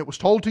 And it was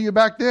told to you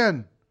back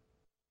then.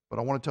 But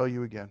I want to tell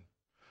you again.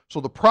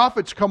 So the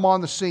prophets come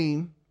on the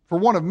scene for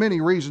one of many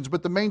reasons,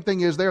 but the main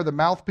thing is they are the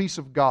mouthpiece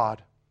of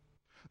God.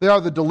 They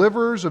are the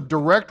deliverers of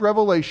direct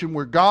revelation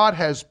where God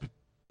has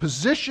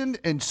positioned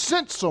and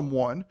sent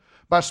someone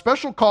by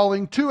special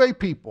calling to a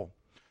people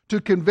to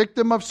convict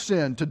them of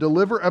sin, to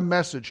deliver a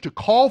message, to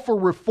call for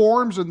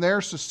reforms in their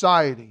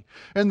society.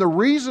 And the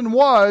reason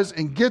was,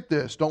 and get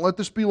this, don't let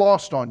this be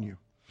lost on you.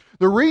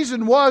 The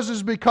reason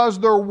is because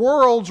their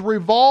worlds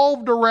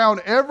revolved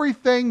around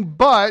everything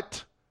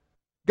but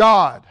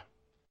God.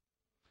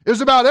 It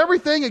was about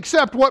everything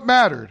except what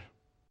mattered.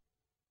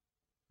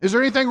 Is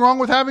there anything wrong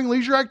with having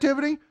leisure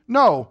activity?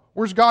 No.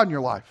 Where's God in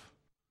your life?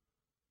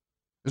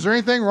 Is there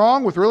anything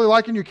wrong with really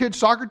liking your kid's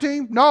soccer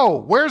team?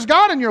 No. Where's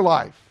God in your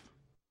life?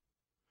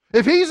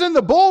 If He's in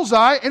the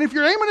bullseye, and if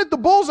you're aiming at the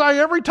bullseye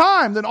every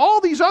time, then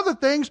all these other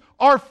things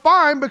are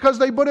fine because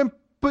they've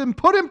been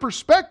put in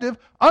perspective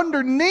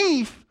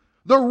underneath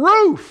the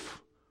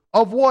roof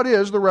of what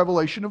is the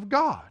revelation of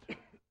God.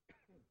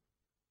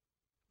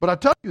 But I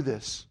tell you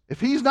this,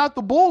 if He's not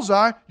the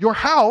bullseye, your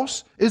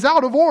house is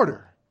out of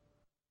order.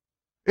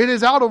 It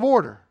is out of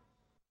order.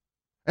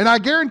 And I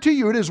guarantee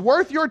you it is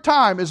worth your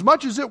time as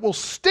much as it will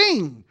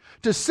sting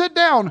to sit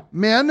down,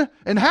 men,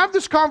 and have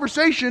this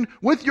conversation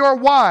with your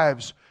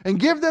wives and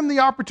give them the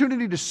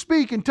opportunity to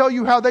speak and tell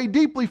you how they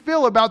deeply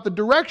feel about the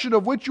direction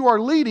of which you are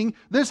leading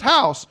this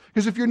house.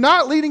 Because if you're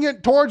not leading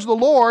it towards the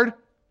Lord,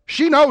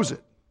 she knows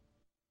it.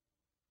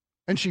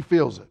 And she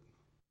feels it.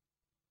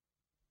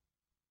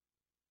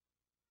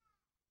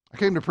 I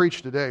came to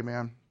preach today,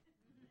 man.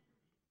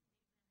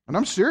 And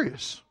I'm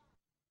serious.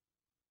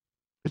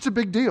 It's a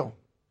big deal.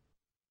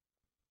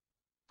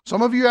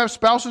 Some of you have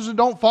spouses that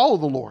don't follow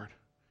the Lord.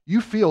 You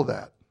feel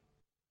that.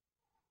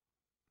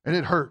 And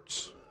it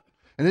hurts.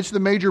 And it's the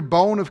major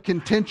bone of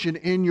contention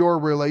in your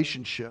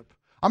relationship.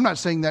 I'm not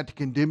saying that to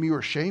condemn you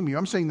or shame you.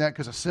 I'm saying that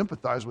because I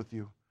sympathize with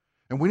you.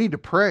 And we need to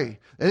pray.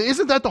 And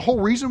isn't that the whole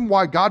reason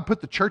why God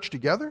put the church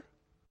together?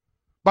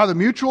 By the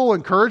mutual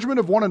encouragement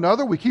of one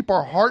another, we keep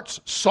our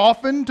hearts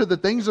softened to the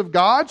things of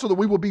God so that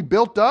we will be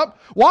built up.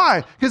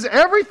 Why? Because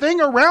everything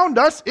around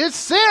us is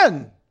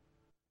sin.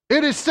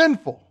 It is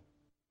sinful.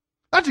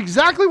 That's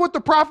exactly what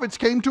the prophets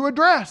came to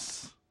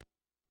address.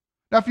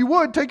 Now, if you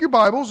would, take your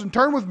Bibles and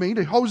turn with me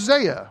to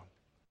Hosea.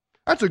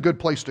 That's a good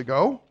place to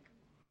go.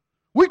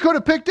 We could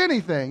have picked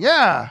anything,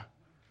 yeah.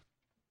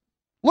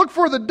 Look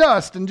for the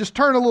dust and just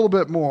turn a little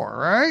bit more,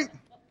 right?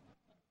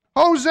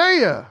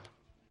 Hosea.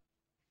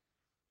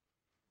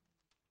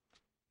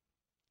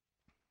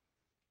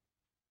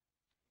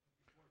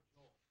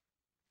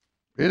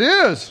 It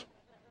is.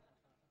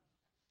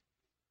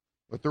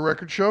 Let the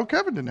record show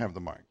Kevin didn't have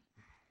the mic.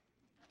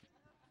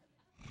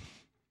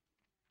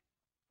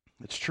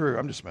 It's true.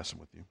 I'm just messing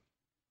with you.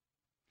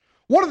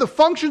 One of the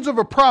functions of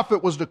a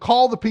prophet was to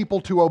call the people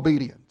to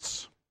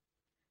obedience.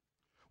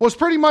 Was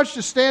pretty much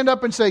to stand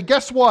up and say,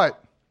 guess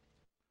what?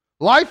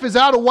 Life is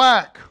out of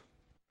whack.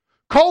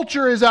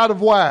 Culture is out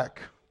of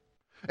whack.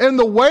 And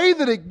the way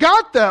that it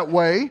got that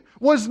way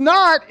was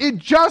not it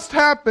just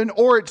happened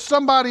or it's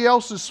somebody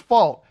else's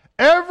fault.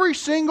 Every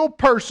single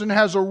person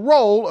has a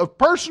role of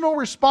personal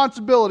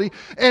responsibility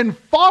in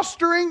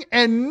fostering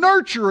and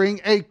nurturing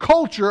a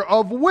culture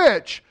of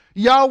which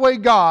Yahweh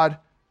God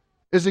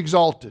is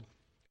exalted.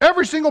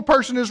 Every single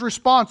person is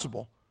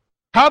responsible.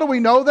 How do we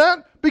know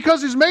that?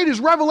 Because He's made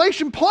His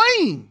revelation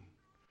plain.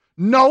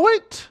 Know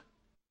it,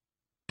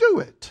 do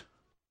it.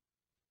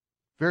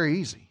 Very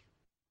easy.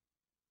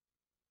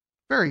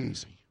 Very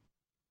easy.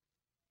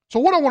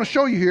 So what I want to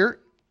show you here,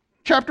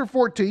 chapter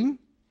 14,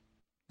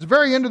 it's the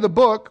very end of the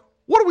book.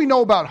 What do we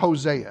know about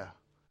Hosea?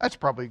 That's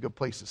probably a good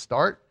place to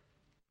start.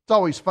 It's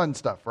always fun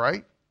stuff,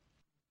 right?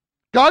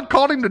 God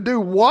called him to do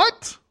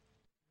what?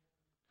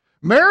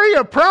 Marry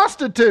a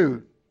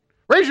prostitute.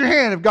 Raise your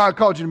hand if God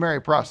called you to marry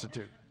a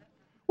prostitute.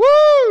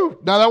 Woo!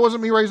 Now, that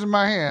wasn't me raising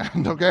my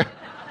hand, okay?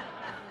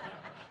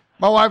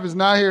 My wife is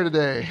not here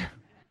today.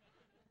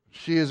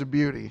 She is a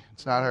beauty.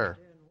 It's not her.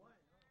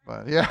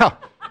 But yeah,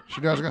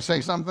 she was going to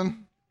say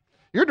something.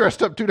 You're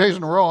dressed up 2 days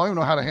in a row. I don't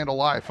even know how to handle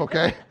life,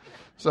 okay?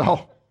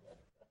 So,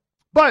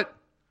 but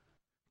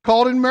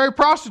called in to marry a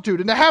prostitute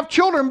and to have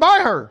children by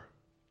her.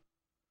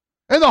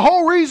 And the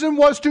whole reason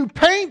was to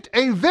paint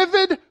a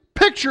vivid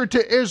picture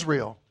to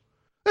Israel.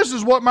 This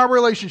is what my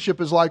relationship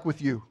is like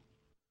with you.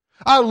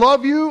 I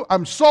love you.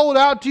 I'm sold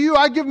out to you.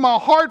 I give my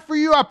heart for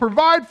you. I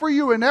provide for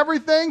you in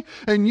everything.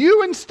 And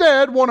you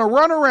instead want to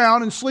run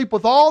around and sleep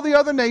with all the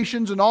other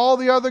nations and all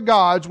the other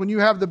gods when you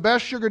have the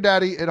best sugar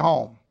daddy at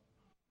home.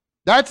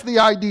 That's the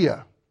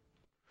idea.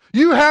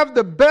 You have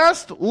the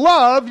best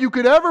love you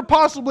could ever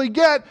possibly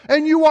get,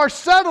 and you are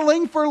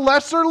settling for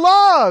lesser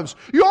loves.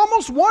 You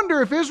almost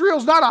wonder if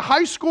Israel's not a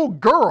high school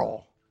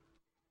girl.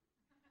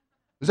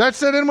 Does that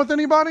set in with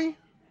anybody?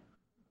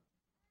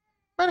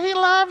 But he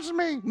loves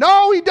me.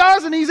 No, he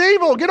doesn't. He's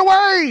evil. Get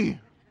away.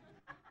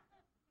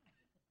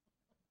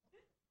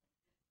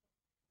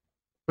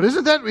 But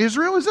isn't that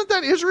Israel? Isn't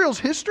that Israel's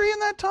history in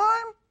that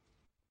time?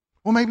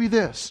 Well, maybe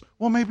this.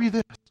 Well, maybe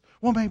this.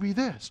 Well, maybe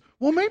this.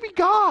 Well, maybe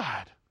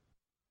God.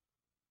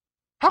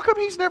 How come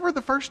He's never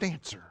the first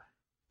answer?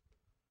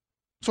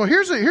 So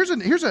here's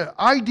an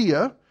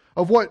idea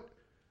of what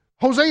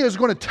Hosea is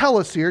going to tell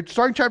us here,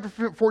 starting chapter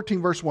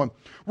 14, verse 1.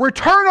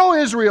 Return, O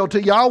Israel,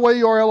 to Yahweh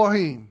your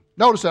Elohim.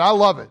 Notice it. I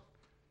love it.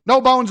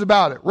 No bones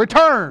about it.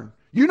 Return.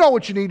 You know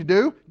what you need to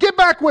do. Get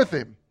back with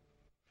Him.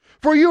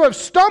 For you have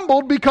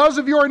stumbled because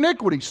of your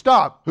iniquity.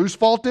 Stop. Whose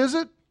fault is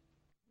it?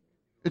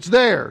 It's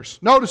theirs.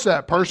 Notice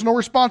that. Personal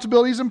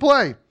responsibilities in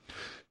play.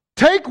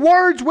 Take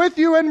words with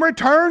you and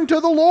return to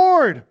the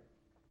Lord.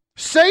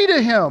 Say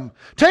to Him,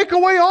 take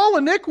away all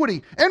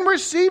iniquity and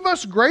receive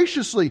us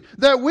graciously,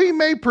 that we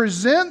may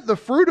present the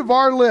fruit of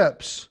our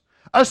lips.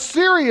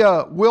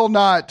 Assyria will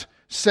not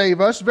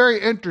save us. Very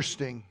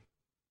interesting.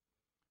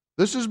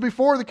 This is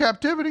before the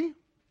captivity.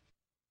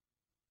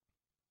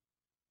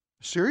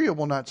 Assyria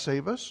will not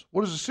save us.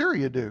 What does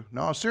Assyria do?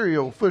 No,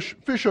 Assyria will fish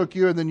hook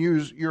you and then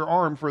use your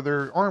arm for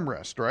their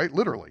armrest, right?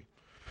 Literally.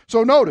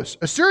 So notice,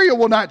 Assyria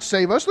will not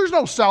save us. There's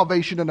no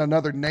salvation in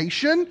another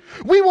nation.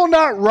 We will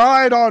not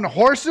ride on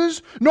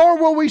horses, nor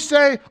will we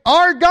say,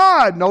 our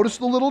God, notice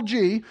the little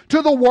g,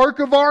 to the work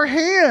of our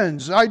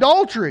hands,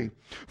 idolatry.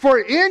 For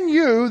in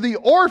you the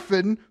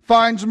orphan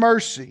finds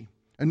mercy.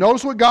 And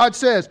notice what God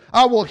says,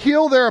 I will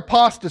heal their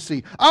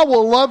apostasy. I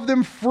will love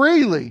them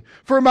freely,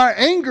 for my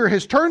anger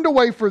has turned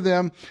away from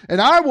them,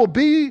 and I will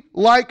be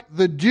like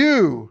the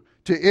dew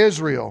to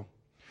Israel.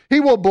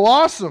 He will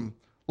blossom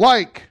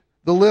like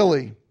the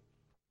lily,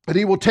 and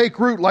he will take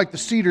root like the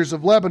cedars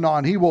of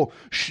Lebanon.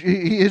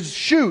 His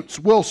shoots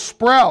will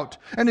sprout,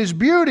 and his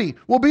beauty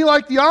will be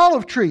like the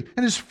olive tree,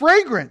 and his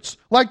fragrance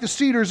like the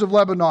cedars of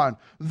Lebanon.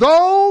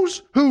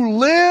 Those who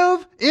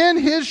live in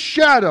his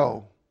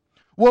shadow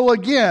will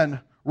again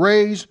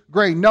raise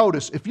grain.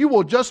 Notice, if you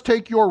will just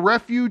take your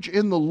refuge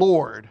in the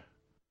Lord,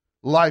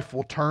 life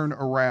will turn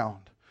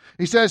around.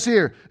 He says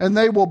here, and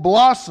they will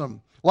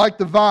blossom like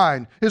the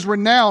vine. His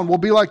renown will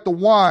be like the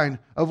wine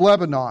of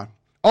Lebanon.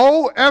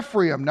 O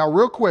Ephraim. Now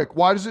real quick,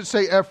 why does it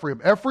say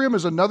Ephraim? Ephraim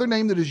is another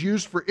name that is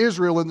used for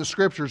Israel in the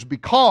Scriptures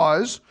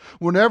because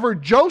whenever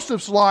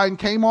Joseph's line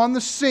came on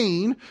the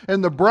scene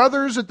and the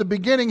brothers at the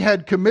beginning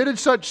had committed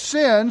such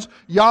sins,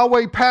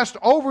 Yahweh passed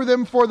over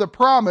them for the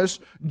promise.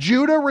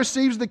 Judah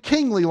receives the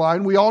kingly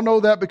line. We all know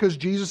that because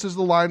Jesus is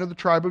the line of the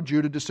tribe of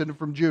Judah, descended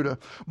from Judah.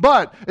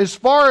 But as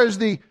far as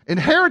the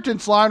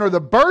inheritance line or the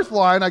birth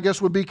line, I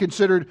guess would be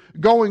considered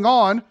going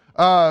on,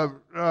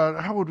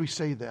 how would we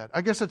say that?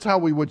 I guess that's how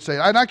we would say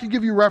it. And I can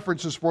give you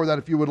references for that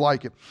if you would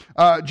like it.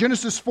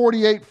 Genesis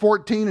 48,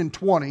 14, and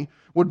 20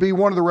 would be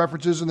one of the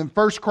references. And then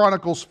 1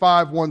 Chronicles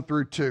 5, 1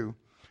 through 2.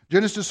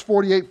 Genesis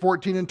 48,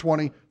 14, and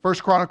 20. 1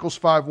 Chronicles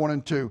 5, 1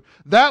 and 2.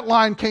 That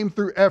line came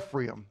through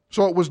Ephraim.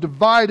 So it was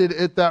divided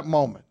at that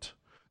moment.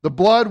 The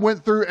blood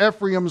went through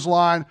Ephraim's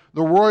line.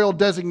 The royal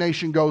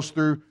designation goes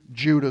through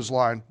Judah's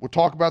line. We'll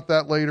talk about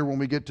that later when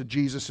we get to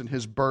Jesus and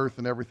his birth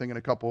and everything in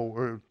a couple,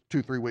 or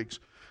 2-3 weeks.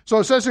 So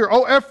it says here,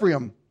 O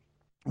Ephraim,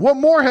 what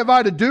more have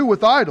I to do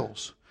with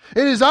idols?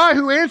 It is I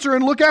who answer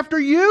and look after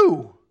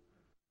you.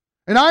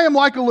 And I am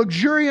like a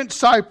luxuriant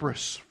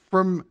cypress.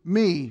 From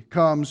me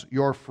comes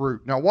your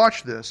fruit. Now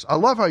watch this. I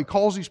love how he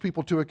calls these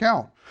people to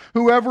account.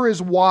 Whoever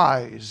is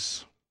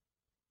wise,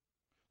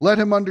 let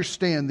him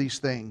understand these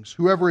things.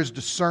 Whoever is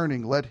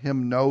discerning, let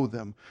him know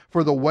them.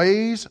 For the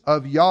ways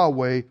of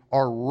Yahweh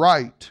are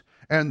right,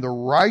 and the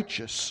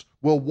righteous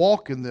will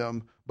walk in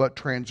them, but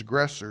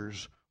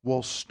transgressors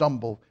will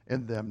stumble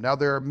in them. Now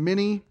there are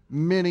many,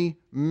 many,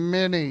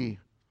 many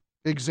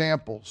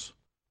examples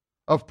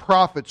of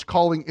prophets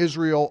calling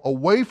Israel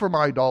away from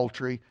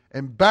idolatry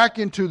and back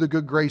into the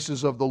good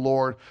graces of the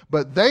Lord.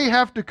 But they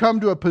have to come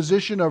to a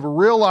position of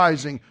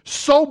realizing,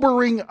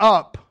 sobering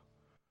up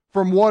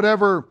from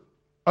whatever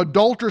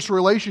adulterous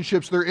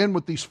relationships they're in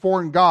with these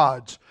foreign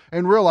gods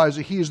and realize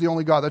that He is the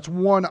only God. That's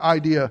one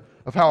idea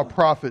of how a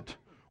prophet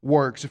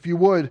works. If you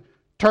would,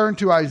 turn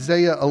to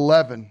Isaiah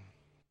 11.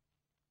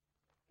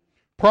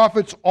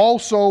 Prophets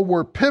also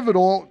were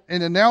pivotal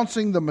in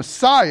announcing the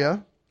Messiah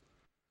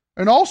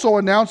and also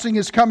announcing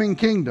His coming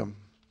kingdom.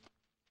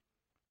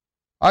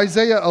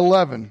 Isaiah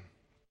 11.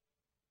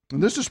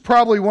 And this is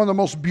probably one of the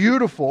most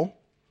beautiful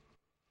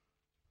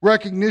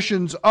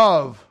recognitions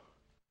of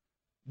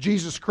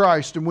Jesus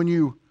Christ. And when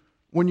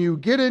you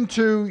get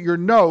into your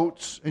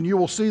notes, and you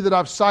will see that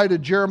I've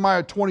cited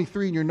Jeremiah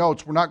 23 in your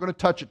notes. We're not going to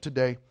touch it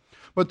today.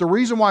 But the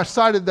reason why I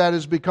cited that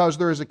is because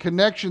there is a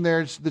connection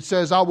there that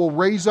says, I will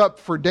raise up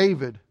for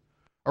David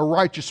a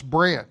righteous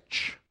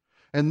branch.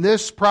 And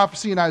this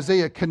prophecy in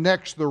Isaiah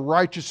connects the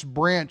righteous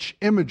branch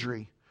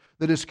imagery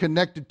that is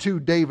connected to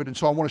David. And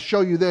so I want to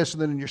show you this,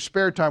 and then in your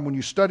spare time when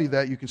you study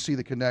that, you can see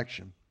the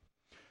connection.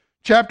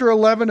 Chapter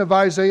 11 of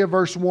Isaiah,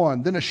 verse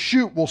 1. Then a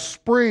shoot will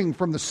spring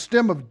from the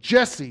stem of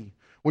Jesse,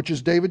 which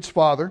is David's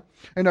father,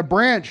 and a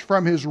branch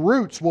from his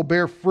roots will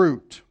bear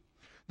fruit.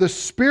 The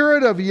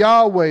Spirit of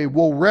Yahweh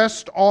will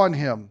rest on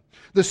him,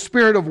 the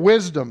Spirit of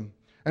wisdom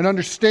and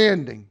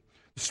understanding,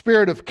 the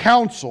Spirit of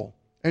counsel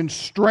and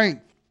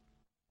strength,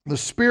 the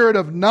Spirit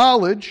of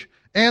knowledge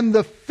and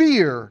the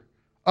fear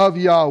of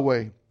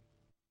Yahweh.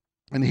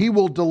 And he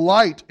will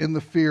delight in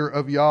the fear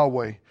of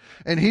Yahweh.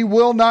 And he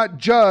will not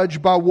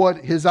judge by what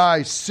his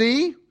eyes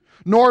see,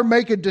 nor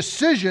make a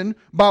decision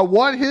by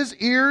what his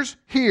ears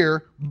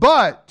hear,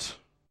 but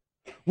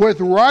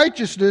with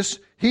righteousness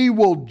he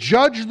will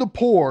judge the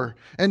poor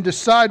and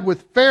decide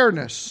with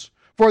fairness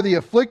for the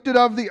afflicted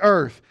of the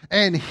earth.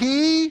 And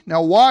he,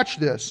 now watch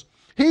this,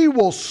 he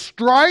will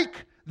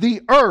strike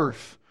the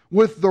earth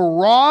with the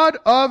rod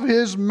of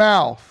his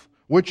mouth,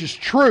 which is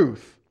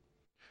truth.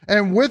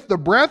 And with the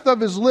breath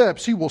of his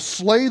lips he will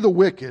slay the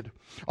wicked.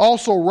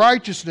 Also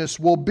righteousness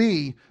will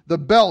be the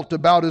belt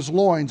about his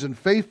loins, and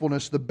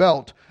faithfulness the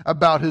belt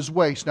about his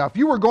waist. Now, if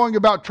you were going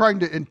about trying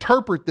to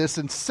interpret this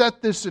and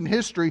set this in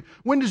history,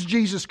 when does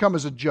Jesus come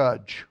as a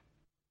judge?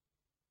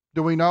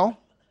 Do we know?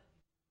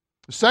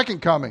 The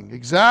second coming,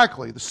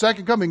 exactly. The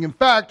second coming. In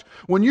fact,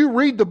 when you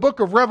read the book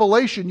of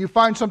Revelation, you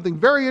find something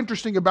very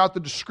interesting about the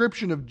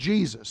description of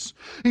Jesus.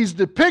 He's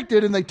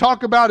depicted, and they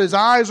talk about his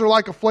eyes are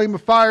like a flame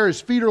of fire,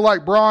 his feet are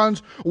like bronze,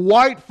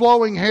 white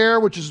flowing hair,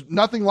 which is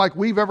nothing like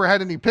we've ever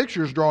had any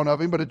pictures drawn of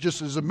him, but it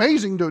just is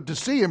amazing to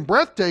see him,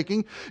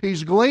 breathtaking.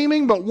 He's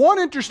gleaming, but one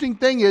interesting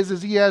thing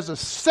is he has a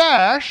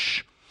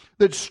sash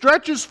that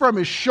stretches from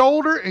his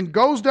shoulder and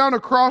goes down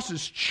across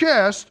his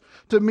chest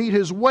to meet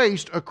his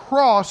waist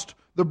across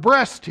the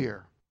breast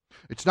here.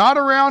 It's not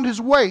around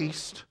his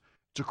waist,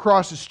 it's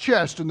across his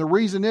chest, and the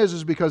reason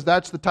is because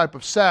that's the type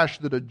of sash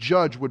that a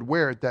judge would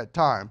wear at that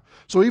time.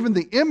 So even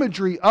the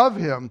imagery of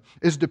him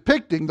is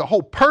depicting the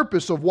whole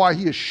purpose of why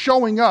he is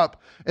showing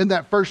up in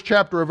that first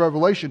chapter of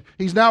Revelation.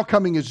 He's now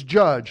coming as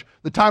judge.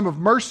 The time of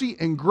mercy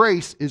and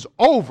grace is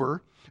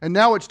over, and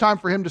now it's time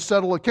for him to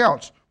settle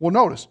accounts. Well,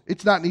 notice,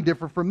 it's not any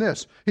different from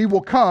this. He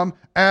will come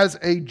as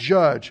a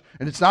judge.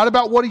 And it's not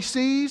about what he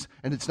sees,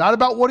 and it's not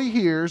about what he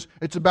hears.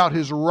 It's about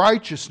his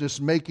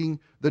righteousness making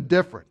the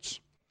difference.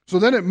 So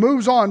then it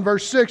moves on,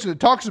 verse 6, and it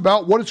talks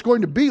about what it's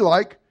going to be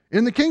like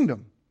in the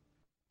kingdom.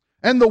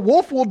 And the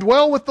wolf will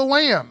dwell with the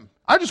lamb.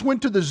 I just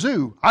went to the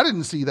zoo. I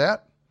didn't see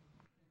that.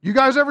 You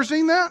guys ever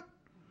seen that?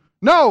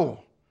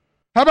 No.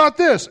 How about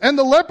this? And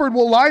the leopard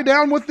will lie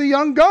down with the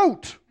young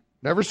goat.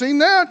 Never seen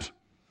that.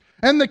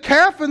 And the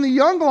calf and the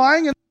young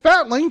lion and the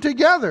fatling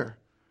together.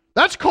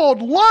 That's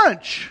called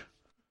lunch,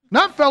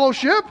 not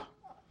fellowship.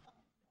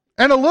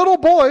 And a little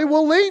boy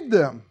will lead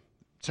them.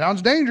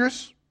 Sounds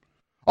dangerous.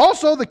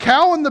 Also, the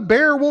cow and the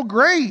bear will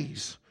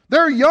graze.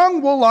 Their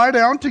young will lie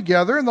down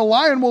together, and the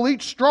lion will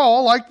eat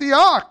straw like the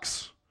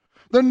ox.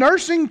 The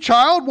nursing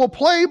child will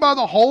play by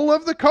the hole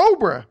of the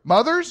cobra.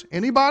 Mothers,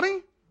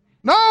 anybody?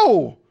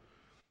 No.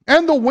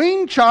 And the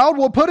weaned child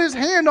will put his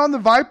hand on the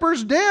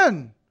viper's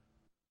den.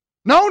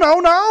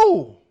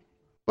 No.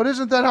 But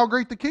isn't that how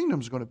great the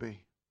kingdom's going to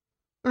be?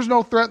 There's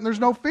no threat and there's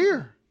no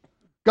fear.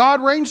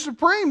 God reigns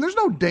supreme. There's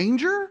no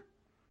danger.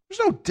 There's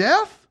no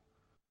death.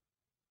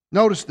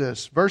 Notice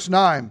this, verse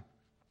 9.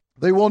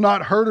 They will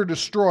not hurt or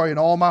destroy in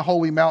all my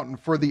holy mountain,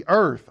 for the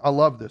earth, I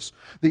love this,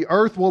 the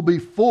earth will be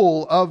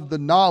full of the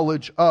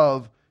knowledge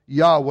of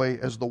Yahweh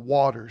as the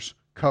waters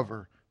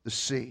cover the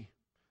sea.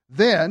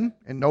 Then,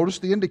 and notice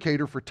the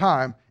indicator for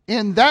time,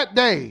 in that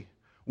day,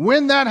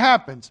 when that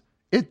happens,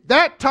 at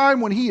that time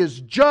when he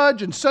is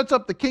judge and sets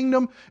up the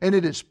kingdom and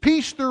it is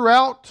peace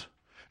throughout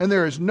and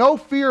there is no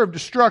fear of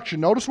destruction.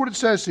 Notice what it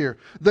says here.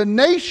 The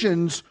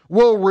nations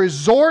will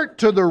resort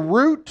to the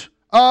root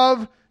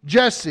of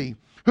Jesse,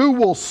 who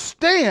will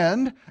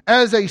stand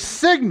as a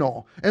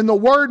signal. And the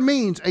word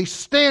means a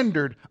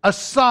standard, a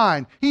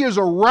sign. He is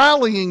a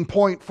rallying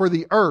point for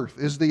the earth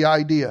is the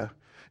idea.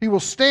 He will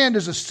stand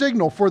as a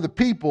signal for the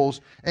peoples,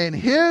 and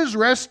his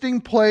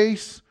resting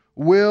place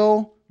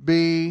will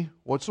be,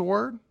 what's the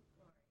word?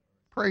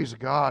 Praise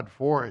God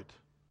for it.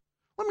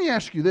 Let me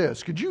ask you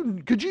this. Could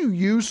you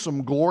use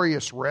some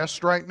glorious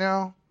rest right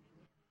now?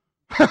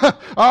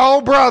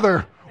 Oh,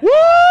 brother.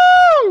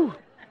 Woo!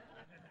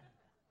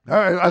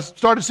 I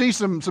started to see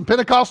some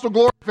Pentecostal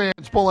glory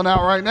fans pulling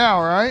out right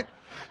now, right?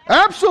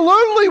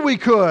 Absolutely we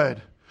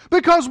could.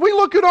 Because we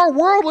look at our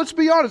world, let's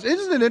be honest.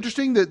 Isn't it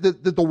interesting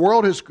that the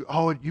world has,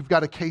 you've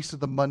got a case of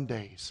the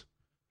Mondays.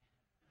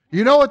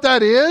 You know what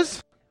that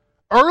is?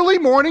 Early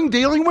morning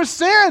dealing with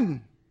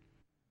sin.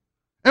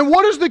 And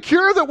what is the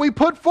cure that we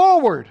put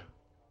forward?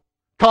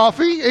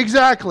 Coffee?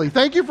 Exactly.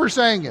 Thank you for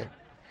saying it.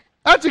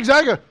 That's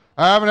exactly.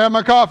 I haven't had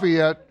my coffee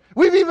yet.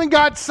 We've even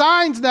got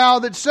signs now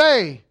that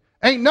say,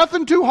 ain't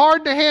nothing too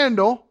hard to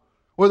handle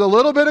with a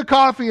little bit of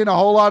coffee and a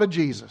whole lot of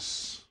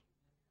Jesus.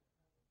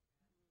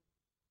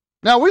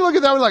 Now we look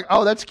at that, we're like,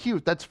 oh, that's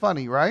cute. That's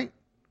funny, right?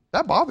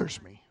 That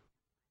bothers me.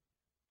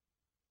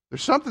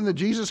 There's something that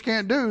Jesus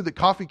can't do that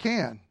coffee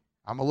can.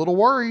 I'm a little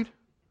worried.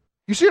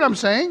 You see what I'm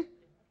saying?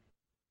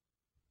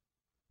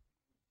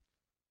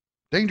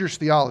 Dangerous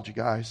theology,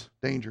 guys.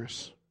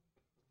 Dangerous.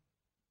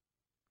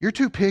 You're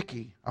too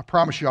picky. I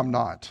promise you I'm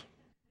not.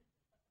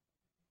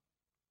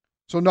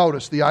 So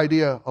notice the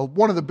idea of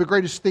one of the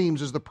greatest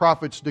themes is the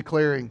prophets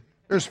declaring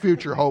there's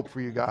future hope for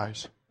you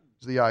guys.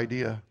 Is the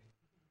idea.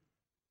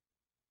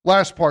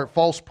 Last part,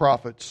 false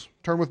prophets.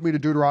 Turn with me to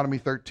Deuteronomy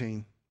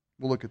 13.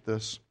 We'll look at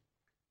this.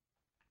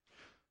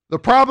 The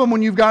problem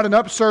when you've got an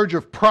upsurge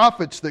of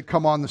prophets that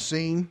come on the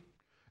scene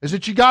is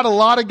that you got a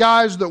lot of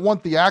guys that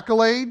want the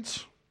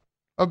accolades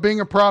of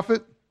being a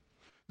prophet,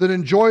 that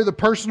enjoy the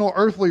personal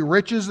earthly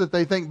riches that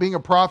they think being a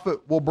prophet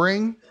will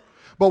bring.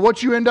 But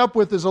what you end up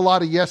with is a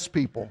lot of yes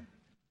people,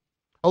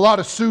 a lot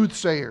of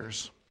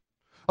soothsayers,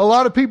 a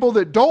lot of people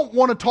that don't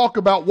want to talk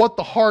about what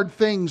the hard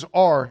things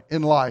are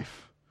in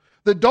life,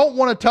 that don't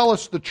want to tell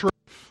us the truth.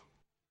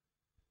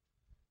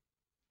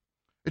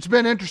 It's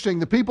been interesting.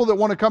 The people that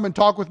want to come and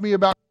talk with me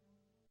about,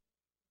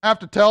 I have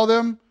to tell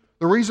them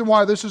the reason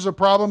why this is a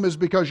problem is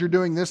because you're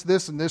doing this,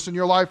 and this in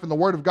your life, and the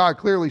Word of God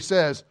clearly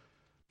says,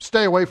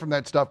 stay away from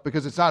that stuff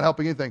because it's not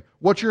helping anything.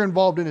 What you're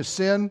involved in is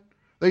sin.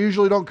 They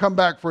usually don't come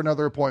back for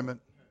another appointment.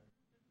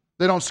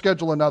 They don't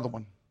schedule another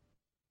one.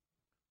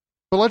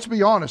 But let's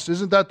be honest,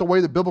 isn't that the way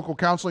that biblical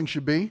counseling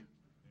should be?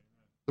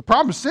 The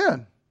problem is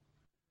sin.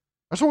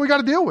 That's what we got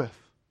to deal with.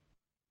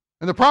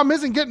 And the problem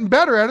isn't getting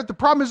better at it, the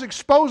problem is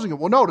exposing it.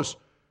 Well, notice,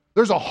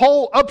 there's a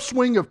whole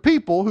upswing of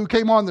people who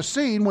came on the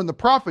scene when the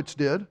prophets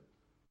did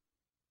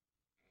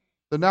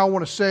that now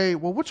want to say,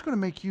 well, what's going to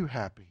make you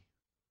happy?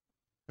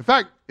 In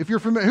fact, if you're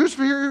familiar,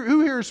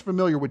 who here is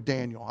familiar with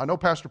Daniel? I know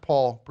Pastor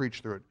Paul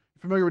preached through it.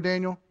 Familiar with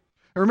Daniel?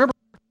 And remember,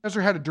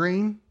 Nebuchadnezzar had a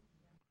dream?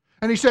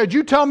 And he said,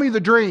 you tell me the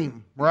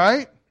dream,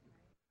 right?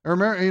 And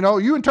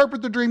remember, you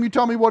interpret the dream, you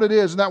tell me what it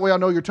is, and that way I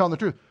know you're telling the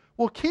truth.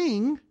 Well,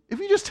 king, if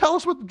you just tell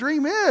us what the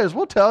dream is,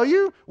 we'll tell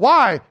you.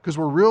 Why? Because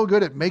we're real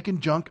good at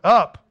making junk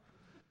up.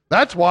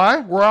 That's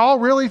why we're all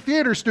really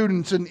theater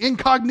students and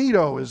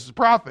incognito as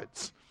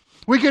prophets.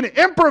 We can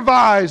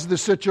improvise the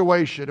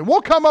situation, and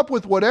we'll come up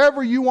with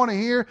whatever you want to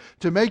hear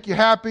to make you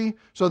happy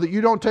so that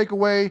you don't take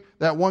away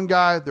that one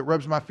guy that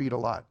rubs my feet a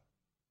lot.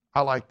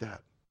 I like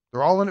that.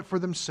 They're all in it for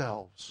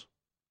themselves.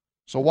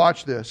 So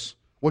watch this.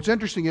 What's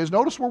interesting is,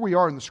 notice where we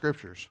are in the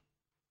Scriptures.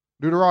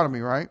 Deuteronomy,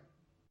 right?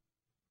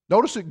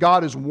 Notice that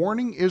God is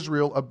warning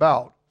Israel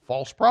about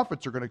false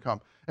prophets are going to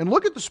come. And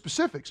look at the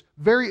specifics.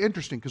 Very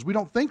interesting, because we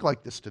don't think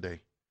like this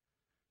today.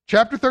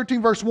 Chapter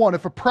 13, verse 1,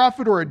 if a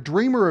prophet or a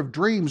dreamer of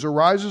dreams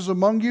arises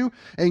among you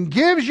and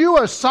gives you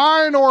a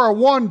sign or a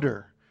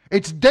wonder.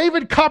 It's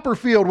David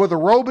Copperfield with a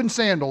robe and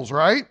sandals,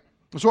 right?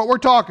 That's what we're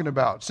talking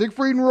about.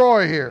 Siegfried and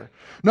Roy here.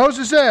 Notice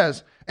it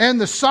says, and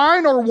the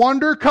sign or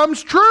wonder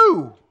comes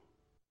true.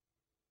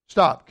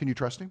 Stop. Can you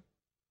trust him?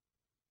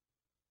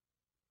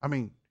 I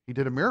mean, he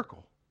did a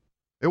miracle.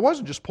 It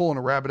wasn't just pulling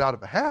a rabbit out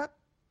of a hat.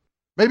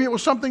 Maybe it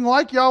was something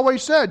like Yahweh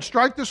said,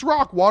 strike this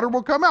rock, water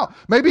will come out.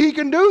 Maybe he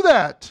can do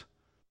that.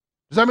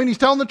 Does that mean he's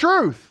telling the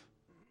truth?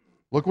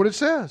 Look what it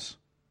says.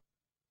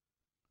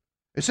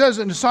 It says,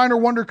 and the sign or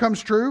wonder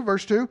comes true,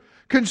 verse 2,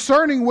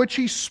 concerning which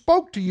he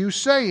spoke to you,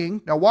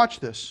 saying, now watch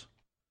this,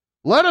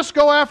 let us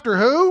go after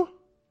who?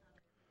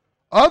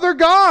 Other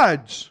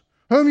gods,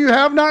 whom you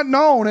have not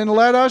known, and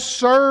let us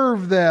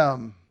serve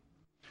them.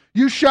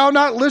 You shall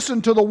not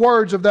listen to the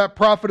words of that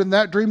prophet and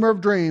that dreamer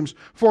of dreams,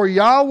 for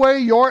Yahweh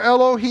your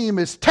Elohim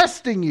is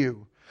testing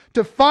you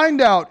to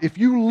find out if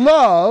you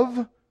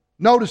love,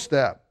 notice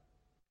that,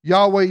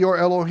 Yahweh your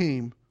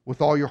Elohim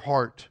with all your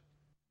heart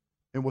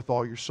and with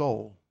all your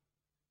soul.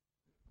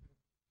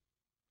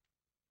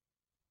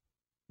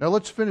 Now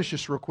let's finish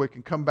this real quick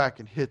and come back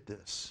and hit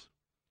this,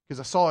 because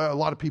I saw a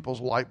lot of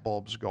people's light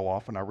bulbs go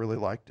off and I really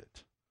liked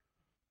it.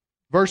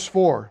 Verse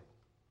 4.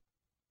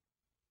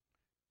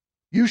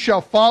 You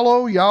shall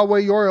follow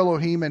Yahweh your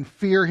Elohim and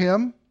fear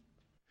him,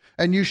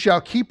 and you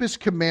shall keep his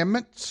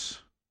commandments.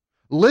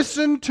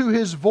 Listen to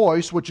his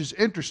voice, which is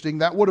interesting.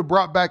 That would have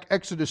brought back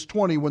Exodus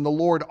 20 when the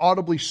Lord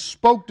audibly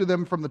spoke to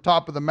them from the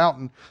top of the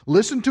mountain.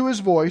 Listen to his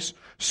voice,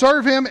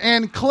 serve him,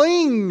 and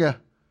cling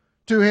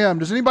to him.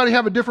 Does anybody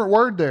have a different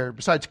word there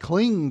besides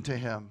cling to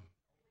him?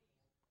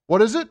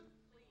 What is it?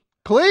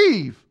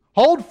 Cleave.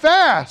 Hold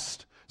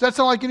fast. Does that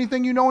sound like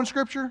anything you know in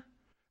Scripture?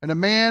 And a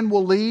man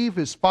will leave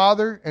his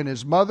father and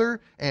his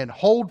mother and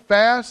hold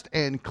fast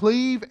and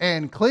cleave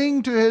and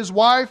cling to his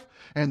wife,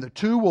 and the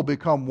two will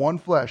become one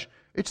flesh.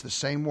 It's the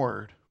same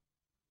word.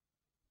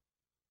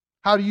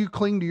 How do you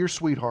cling to your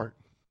sweetheart?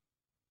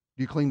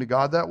 Do you cling to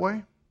God that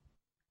way?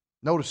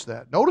 Notice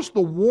that. Notice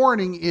the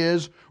warning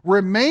is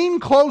remain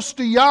close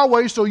to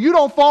Yahweh so you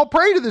don't fall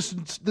prey to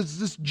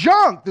this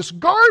junk, this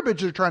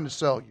garbage they're trying to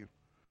sell you.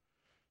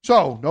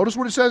 So, notice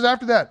what it says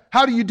after that.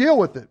 How do you deal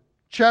with it?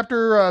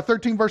 Chapter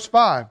 13, verse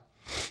 5.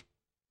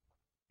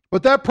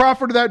 But that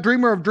prophet or that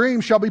dreamer of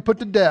dreams shall be put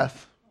to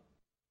death.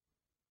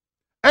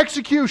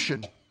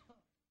 Execution.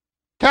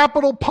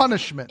 Capital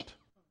punishment.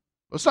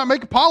 Let's not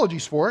make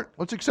apologies for it.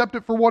 Let's accept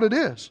it for what it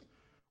is.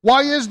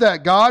 Why is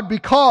that, God?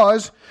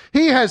 Because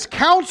he has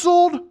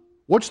counseled,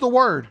 what's the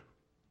word?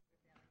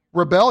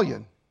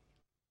 Rebellion.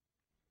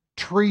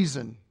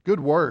 Treason. Good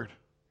word.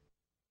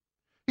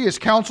 He has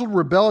counseled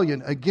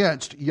rebellion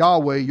against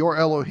Yahweh, your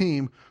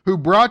Elohim, who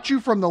brought you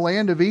from the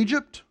land of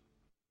Egypt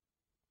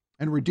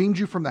and redeemed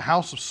you from the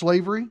house of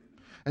slavery.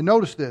 And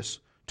notice this,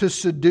 to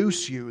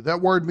seduce you.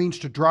 That word means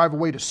to drive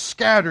away, to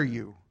scatter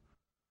you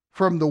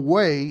from the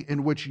way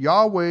in which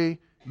Yahweh,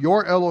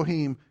 your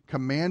Elohim,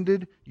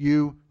 commanded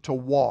you to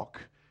walk.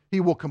 He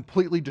will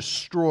completely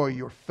destroy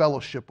your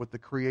fellowship with the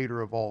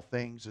Creator of all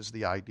things, is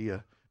the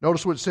idea.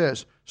 Notice what it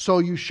says, so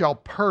you shall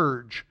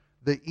purge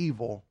the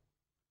evil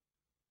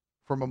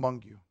from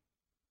among you.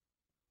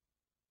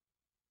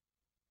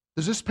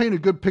 Does this paint a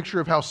good picture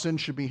of how sin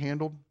should be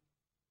handled?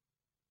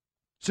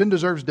 Sin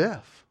deserves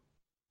death.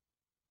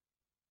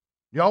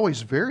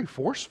 Yahweh's very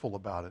forceful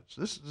about it.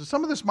 So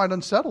some of this might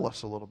unsettle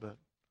us a little bit.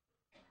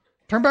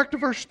 Turn back to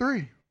verse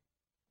 3.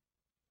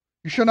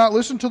 You shall not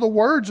listen to the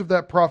words of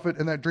that prophet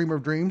and that dreamer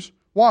of dreams.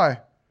 Why?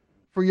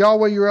 For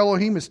Yahweh your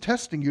Elohim is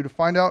testing you to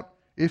find out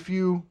if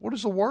you, what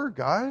is the word,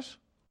 guys?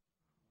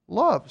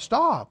 Love.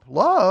 Stop.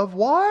 Love?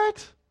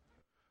 What?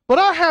 But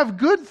I have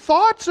good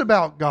thoughts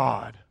about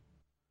God.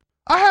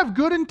 I have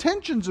good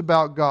intentions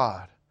about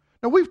God.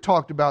 Now we've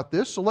talked about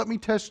this, so let me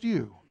test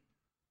you.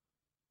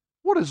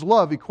 What is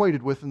love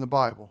equated with in the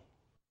Bible?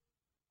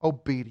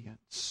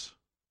 Obedience.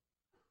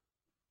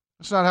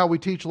 That's not how we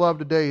teach love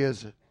today,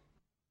 is it?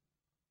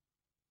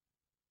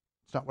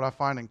 It's not what I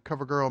find in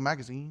CoverGirl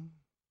magazine.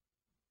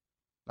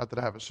 Not that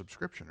I have a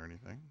subscription or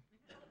anything.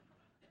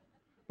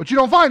 But you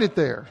don't find it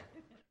there.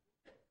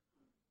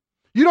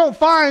 You don't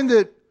find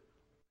that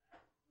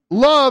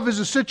love is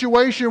a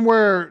situation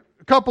where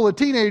a couple of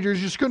teenagers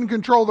just couldn't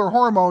control their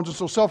hormones, and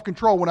so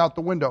self-control went out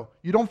the window.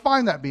 You don't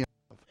find that being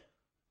love.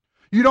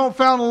 You don't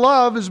find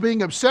love as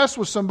being obsessed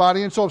with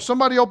somebody, and so if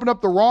somebody opened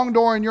up the wrong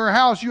door in your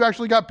house, you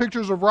actually got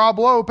pictures of Rob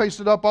Lowe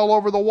pasted up all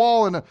over the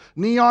wall and a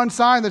neon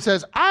sign that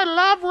says, "I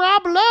love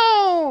Rob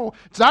Lowe."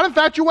 It's not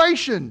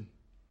infatuation.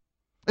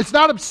 It's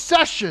not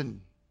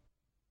obsession.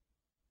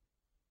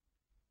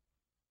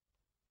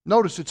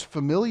 Notice it's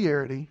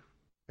familiarity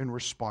and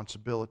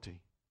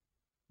responsibility.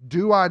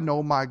 Do I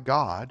know my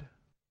God?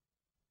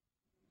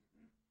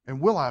 And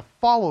will I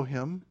follow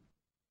Him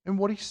in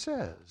what He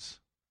says?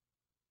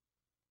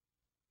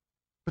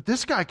 But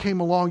this guy came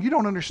along, you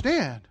don't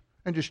understand.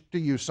 And just to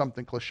use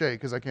something cliche,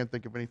 because I can't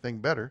think of anything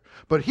better,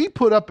 but he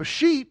put up a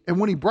sheet, and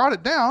when he brought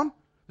it down,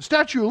 the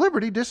Statue of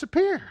Liberty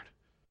disappeared.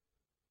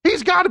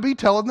 He's got to be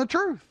telling the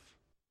truth.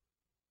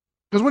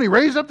 Because when he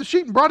raised up the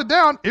sheet and brought it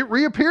down, it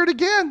reappeared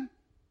again.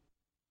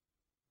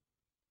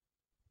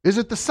 Is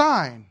it the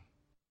sign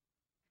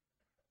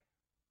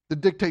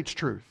that dictates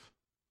truth?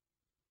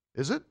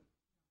 Is it?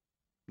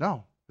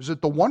 No. Is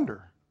it the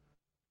wonder?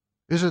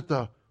 Is it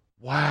the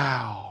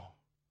wow?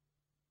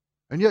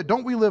 And yet,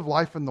 don't we live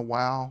life in the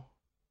wow?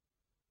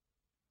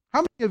 How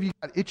many of you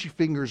got itchy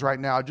fingers right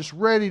now, just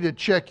ready to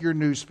check your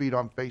news feed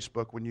on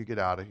Facebook when you get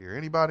out of here?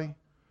 Anybody?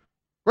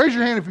 Raise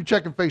your hand if you're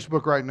checking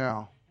Facebook right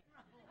now.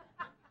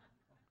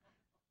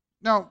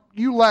 Now,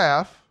 you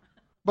laugh,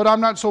 but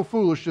I'm not so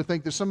foolish to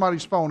think that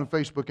somebody's phone and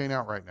Facebook ain't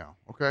out right now,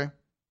 okay?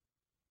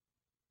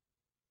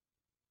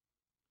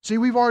 See,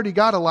 we've already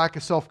got a lack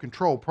of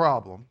self-control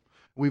problem.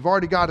 We've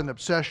already got an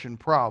obsession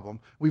problem.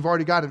 We've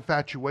already got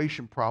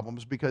infatuation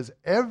problems because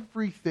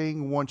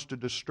everything wants to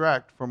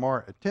distract from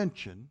our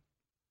attention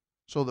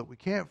so that we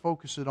can't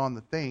focus it on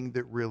the thing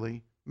that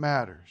really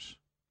matters.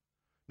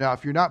 Now,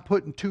 if you're not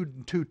putting two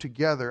and two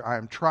together, I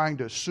am trying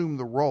to assume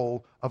the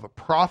role of a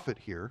prophet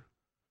here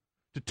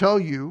to tell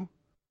you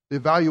the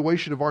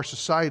evaluation of our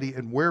society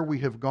and where we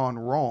have gone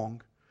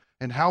wrong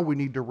and how we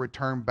need to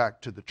return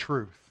back to the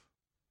truth.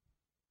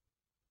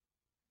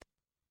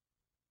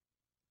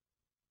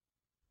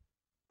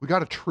 We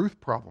got a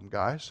truth problem,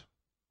 guys.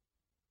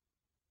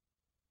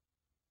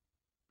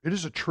 It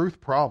is a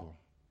truth problem.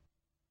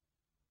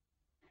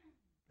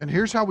 And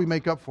here's how we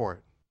make up for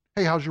it.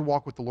 Hey, how's your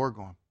walk with the Lord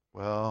going?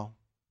 Well,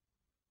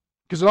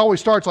 because it always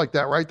starts like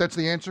that, right? That's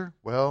the answer.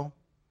 Well,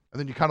 and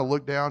then you kind of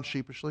look down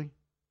sheepishly.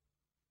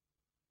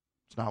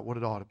 It's not what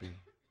it ought to be.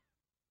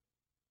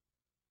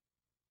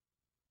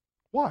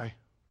 Why?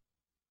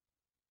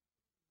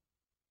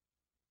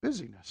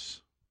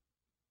 Busyness.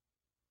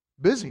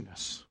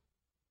 Busyness.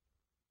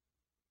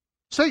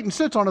 Satan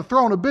sits on a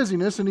throne of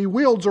busyness and he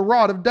wields a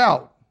rod of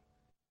doubt.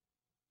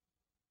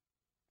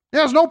 He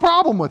has no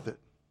problem with it.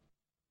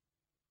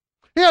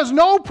 He has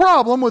no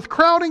problem with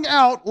crowding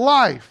out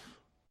life.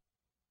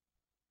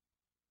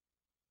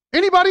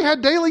 Anybody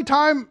had daily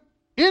time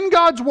in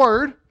God's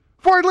Word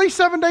for at least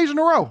 7 days in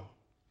a row?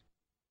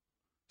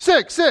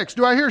 6.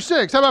 Do I hear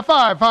 6? How about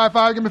 5?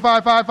 5. Give me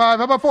 5.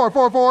 How about 4?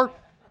 4.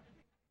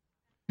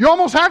 You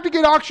almost have to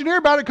get auctioneer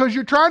about it because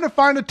you're trying to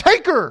find a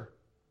taker.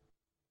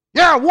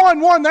 Yeah,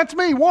 1. That's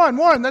me.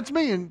 1. That's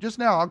me. And just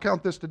now, I'll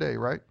count this today,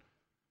 right?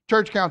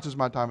 Church counts as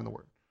my time in the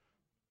Word.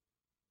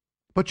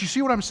 But you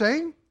see what I'm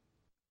saying?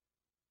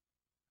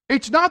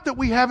 It's not that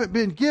we haven't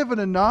been given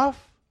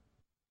enough.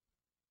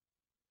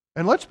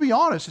 And let's be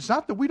honest, it's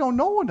not that we don't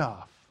know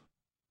enough.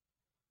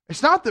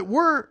 It's not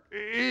that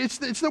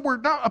it's that we're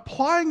not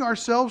applying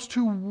ourselves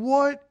to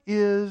what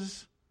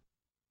is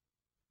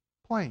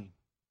plain.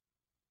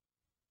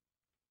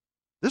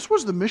 This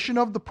was the mission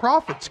of the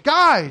prophets.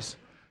 Guys,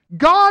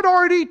 God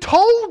already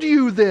told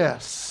you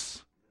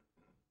this.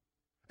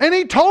 And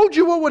He told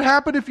you what would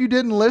happen if you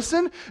didn't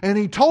listen. And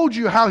He told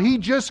you how He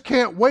just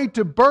can't wait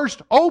to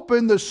burst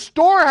open the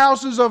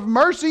storehouses of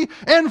mercy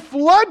and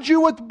flood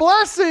you with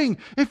blessing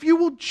if you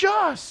will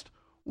just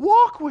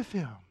walk with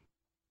Him.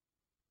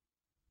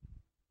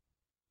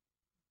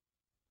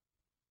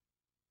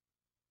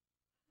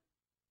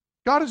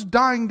 God is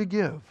dying to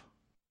give.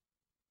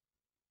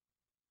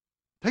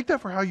 Take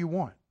that for how you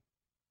want.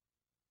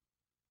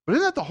 But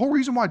isn't that the whole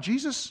reason why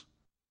Jesus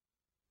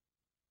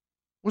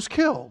was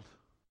killed?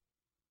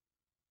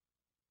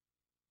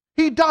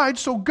 He died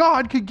so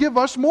God could give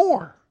us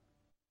more.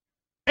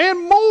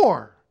 And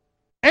more.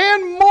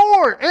 And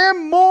more.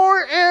 And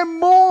more. And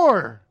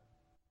more.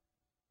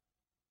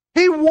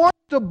 He wants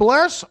to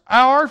bless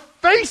our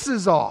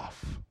faces off.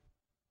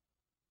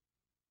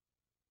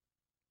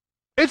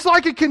 It's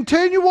like a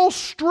continual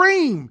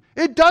stream.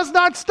 It does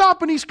not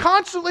stop, and He's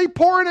constantly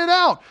pouring it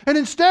out. And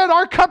instead,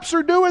 our cups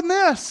are doing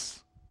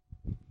this.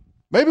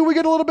 Maybe we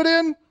get a little bit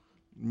in.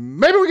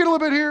 Maybe we get a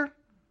little bit here.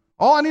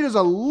 All I need is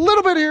a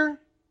little bit here.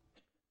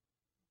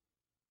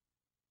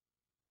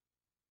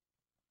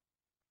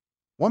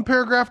 One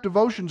paragraph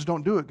devotions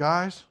don't do it,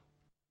 guys.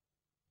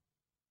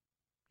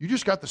 You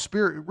just got the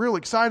Spirit real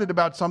excited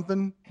about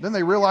something. Then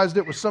they realized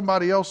it was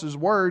somebody else's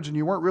words and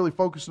you weren't really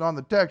focusing on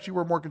the text. You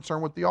were more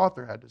concerned with what the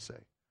author had to say.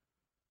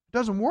 It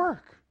doesn't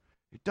work.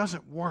 It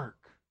doesn't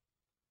work.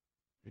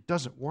 It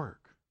doesn't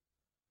work.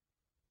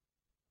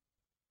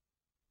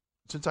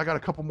 Since I got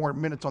a couple more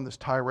minutes on this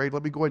tirade,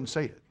 let me go ahead and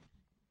say it.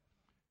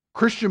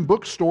 Christian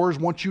bookstores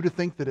want you to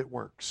think that it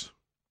works.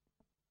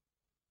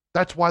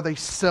 That's why they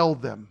sell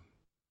them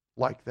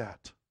like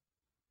that.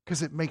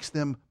 Because it makes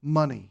them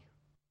money.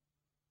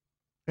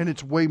 And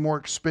it's way more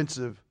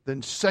expensive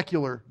than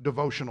secular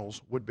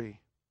devotionals would be.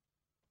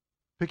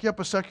 Pick you up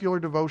a secular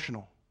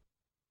devotional.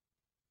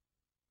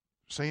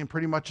 Saying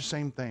pretty much the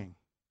same thing.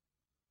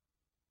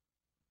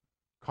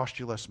 Cost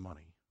you less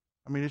money.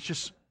 I mean, it's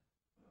just,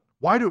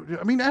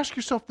 ask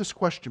yourself this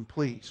question,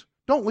 please.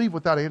 Don't leave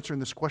without answering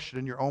this question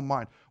in your own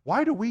mind.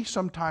 Why do we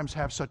sometimes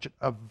have such an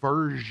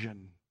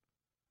aversion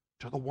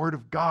to the Word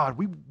of God?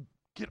 We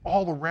get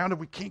all around it.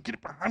 We can't get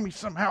it behind me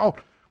somehow.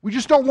 We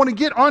just don't want to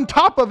get on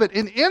top of it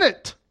and in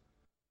it.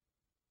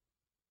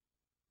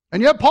 And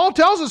yet Paul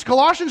tells us,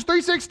 Colossians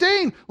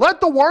 3:16,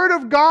 let the Word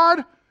of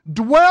God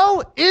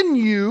dwell in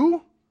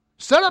you,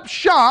 set up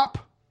shop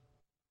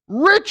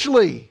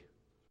richly.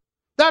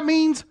 That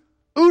means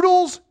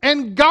oodles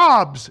and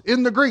gobs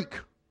in the Greek.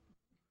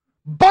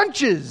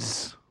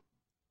 Bunches.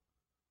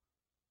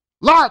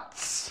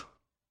 Lots.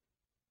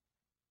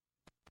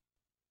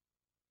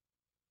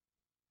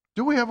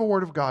 Do we have a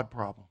Word of God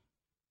problem?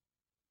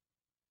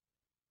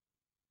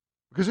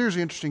 Because here's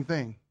the interesting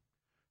thing.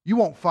 You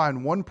won't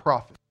find one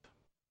prophet,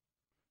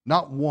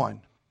 not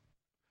one,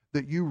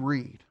 that you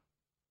read,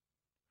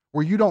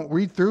 where you don't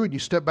read through and you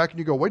step back and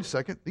you go, wait a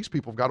second, these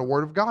people have got a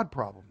Word of God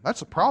problem.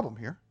 That's a problem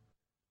here.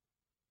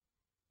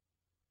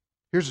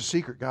 Here's the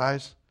secret,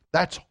 guys.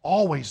 That's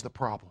always the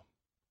problem.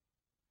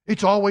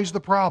 It's always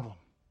the problem.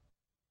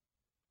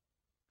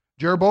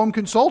 Jeroboam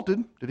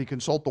consulted. Did he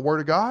consult the Word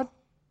of God?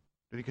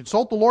 Did he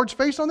consult the Lord's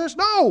face on this?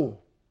 No.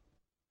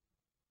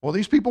 Well,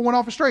 these people went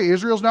off astray.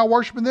 Israel's now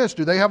worshiping this.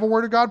 Do they have a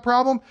Word of God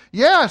problem?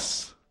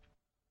 Yes.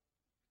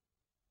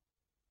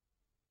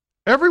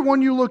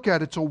 Everyone you look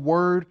at, it's a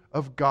Word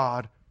of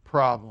God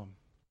problem.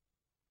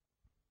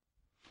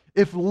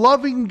 If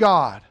loving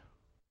God,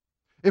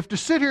 if to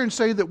sit here and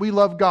say that we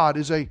love God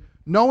is a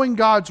knowing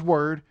God's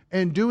Word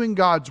and doing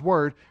God's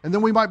Word, and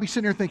then we might be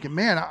sitting here thinking,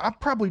 man, I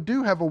probably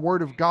do have a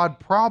Word of God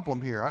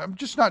problem here. I'm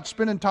just not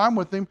spending time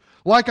with Him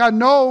like I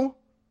know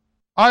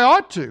I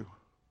ought to.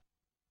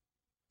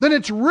 Then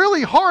it's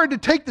really hard to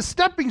take the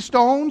stepping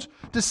stones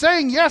to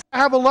saying, yes, I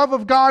have a love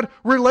of God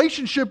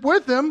relationship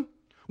with Him,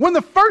 when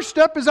the first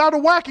step is out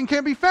of whack and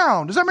can't be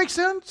found. Does that make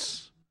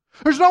sense?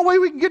 There's no way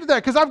we can get to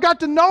that because I've got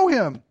to know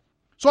Him.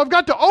 So I've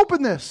got to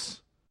open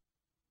this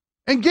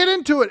and get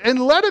into it and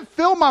let it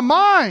fill my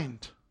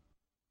mind.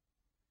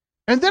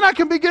 And then I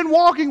can begin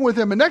walking with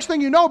Him. And next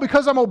thing you know,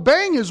 because I'm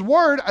obeying His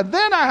Word,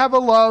 then I have a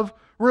love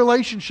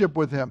relationship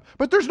with Him.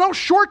 But there's no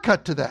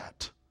shortcut to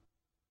that.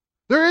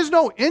 There is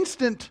no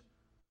instant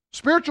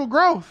spiritual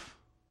growth.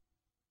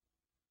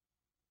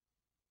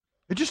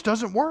 It just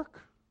doesn't work.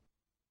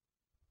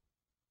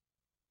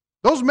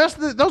 Those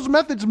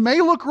methods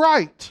may look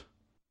right.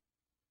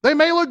 They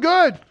may look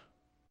good.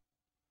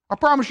 I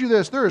promise you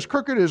this, they're as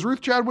crooked as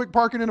Ruth Chadwick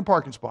parking in a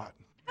parking spot.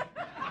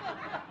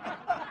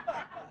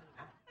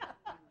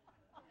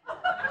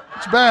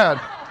 It's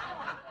bad.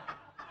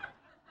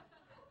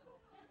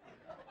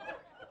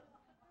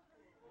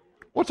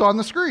 What's on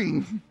the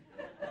screen?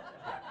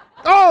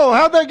 Oh,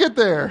 how'd that get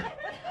there?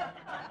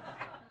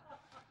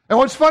 And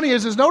what's funny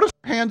is notice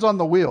her hands on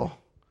the wheel.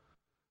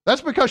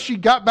 That's because she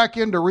got back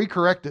in to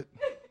recorrect it.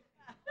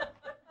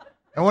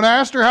 And when I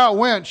asked her how it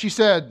went, she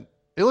said,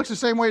 it looks the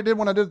same way it did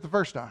when I did it the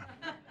first time.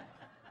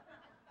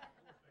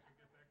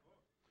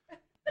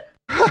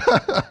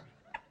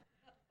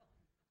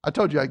 I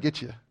told you I'd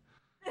get you.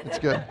 It's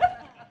good.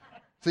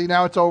 See,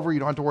 now it's over. You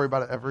don't have to worry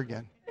about it ever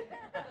again.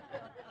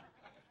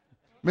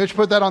 Mitch,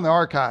 put that on the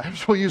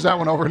archives. We'll use that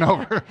one over and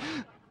over.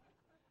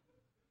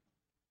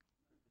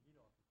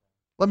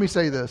 Let me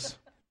say this,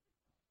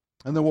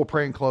 and then we'll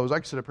pray and close. I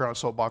can sit up here on a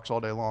soapbox all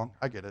day long.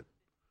 I get it.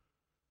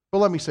 But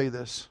let me say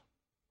this.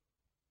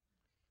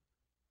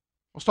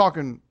 I was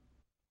talking,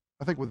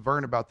 I think, with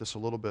Vern about this a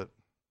little bit.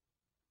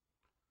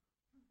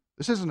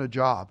 This isn't a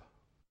job.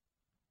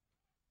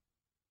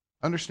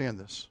 Understand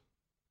this.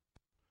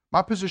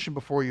 My position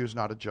before you is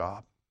not a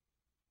job.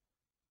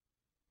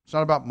 It's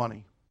not about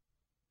money.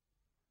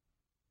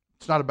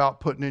 It's not about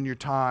putting in your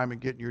time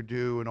and getting your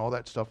due and all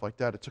that stuff like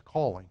that. It's a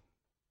calling.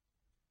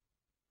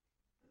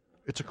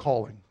 It's a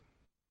calling.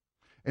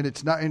 And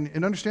it's not,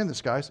 and understand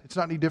this, guys, it's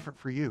not any different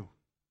for you.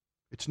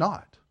 It's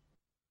not.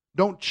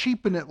 Don't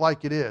cheapen it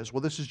like it is.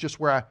 Well, this is just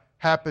where I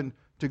happen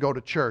to go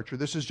to church, or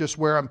this is just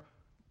where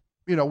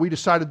we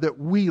decided that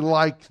we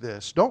like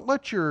this. Don't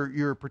let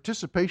your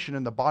participation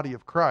in the body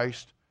of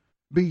Christ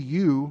be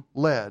you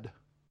led.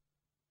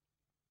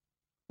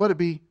 Let it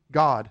be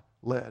God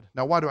led.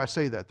 Now, why do I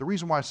say that? The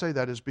reason why I say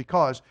that is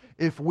because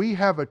if we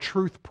have a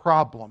truth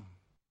problem,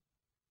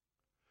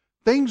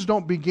 things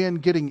don't begin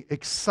getting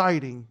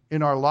exciting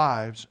in our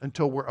lives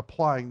until we're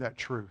applying that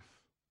truth.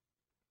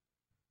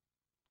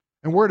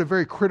 And we're at a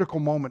very critical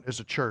moment as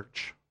a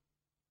church.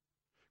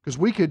 Because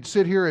we could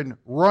sit here and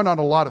run on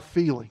a lot of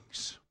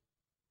feelings,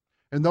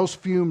 and those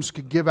fumes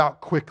could give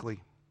out quickly.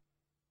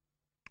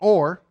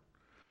 Or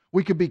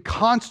we could be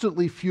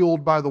constantly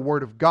fueled by the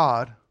Word of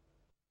God,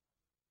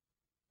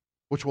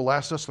 which will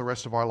last us the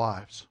rest of our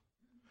lives.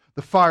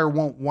 The fire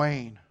won't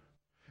wane.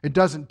 It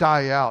doesn't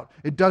die out.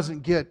 It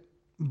doesn't get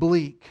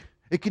bleak.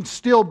 It can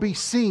still be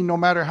seen no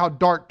matter how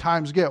dark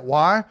times get.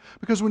 Why?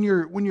 Because when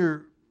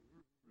you're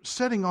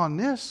setting on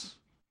this,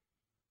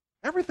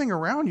 everything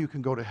around you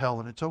can go to hell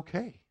and it's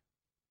okay.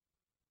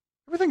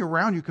 Everything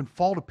around you can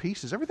fall to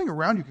pieces. Everything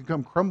around you can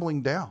come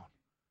crumbling down.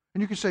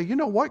 And you can say, you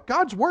know what?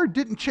 God's Word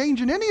didn't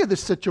change in any of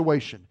this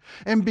situation.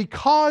 And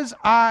because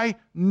I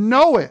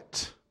know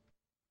it,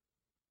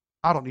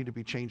 I don't need to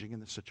be changing in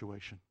this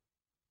situation.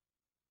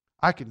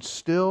 I can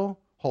still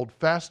hold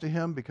fast to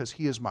Him because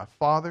He is my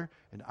Father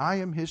and I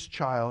am His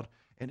child,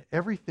 and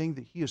everything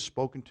that He has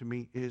spoken to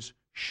me is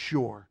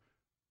sure.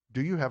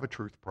 Do you have a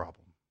truth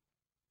problem?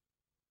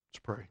 Let's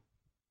pray.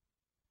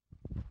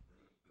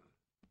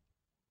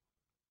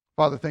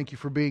 Father, thank You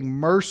for being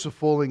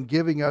merciful and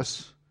giving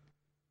us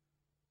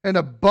an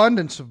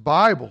abundance of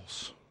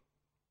Bibles.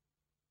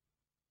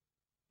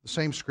 The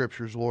same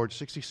scriptures, Lord,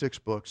 66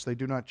 books, they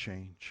do not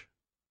change.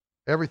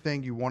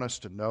 Everything You want us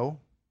to know,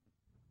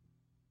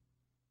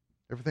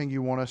 everything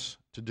You want us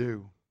to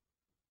do,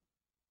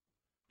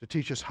 to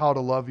teach us how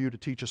to love You, to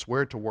teach us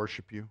where to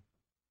worship You.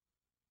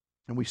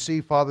 And we see,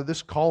 Father,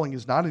 this calling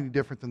is not any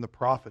different than the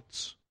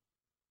prophets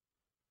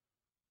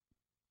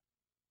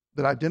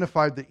that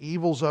identified the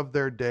evils of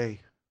their day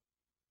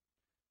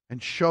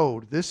and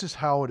showed this is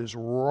how it is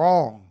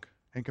wrong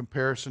in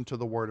comparison to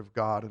the Word of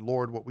God. And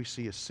Lord, what we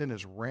see is sin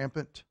is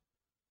rampant.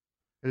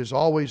 It is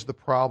always the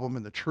problem,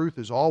 and the truth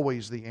is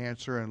always the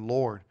answer. And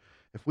Lord,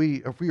 if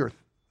we are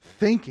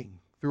thinking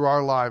through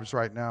our lives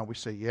right now, we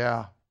say,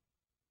 yeah,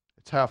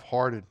 it's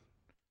half-hearted.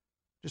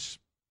 Just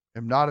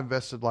am not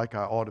invested like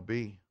I ought to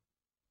be.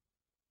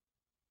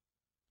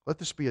 Let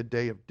this be a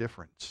day of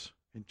difference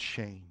and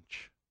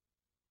change.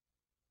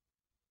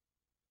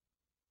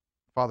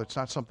 Father, it's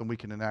not something we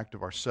can enact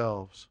of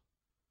ourselves,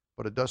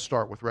 but it does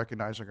start with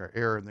recognizing our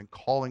error and then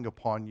calling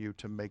upon You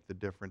to make the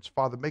difference.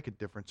 Father, make a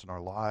difference in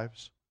our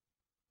lives.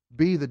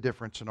 Be the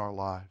difference in our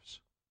lives.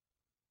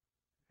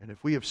 And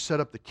if we have set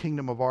up the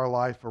kingdom of our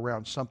life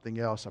around something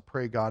else, I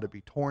pray, God, it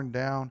be torn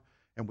down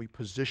and we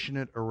position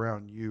it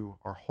around You,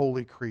 our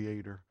holy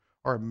Creator,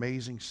 our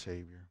amazing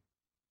Savior.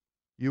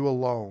 You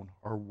alone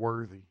are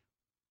worthy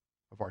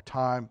of our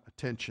time,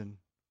 attention,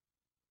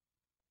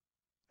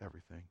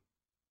 everything.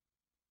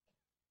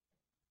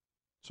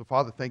 So,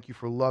 Father, thank You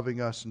for loving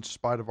us in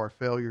spite of our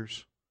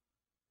failures.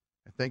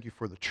 And thank You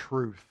for the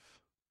truth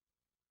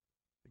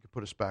that can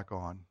put us back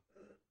on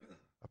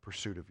a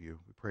pursuit of You.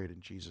 We pray it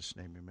in Jesus'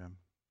 name, amen.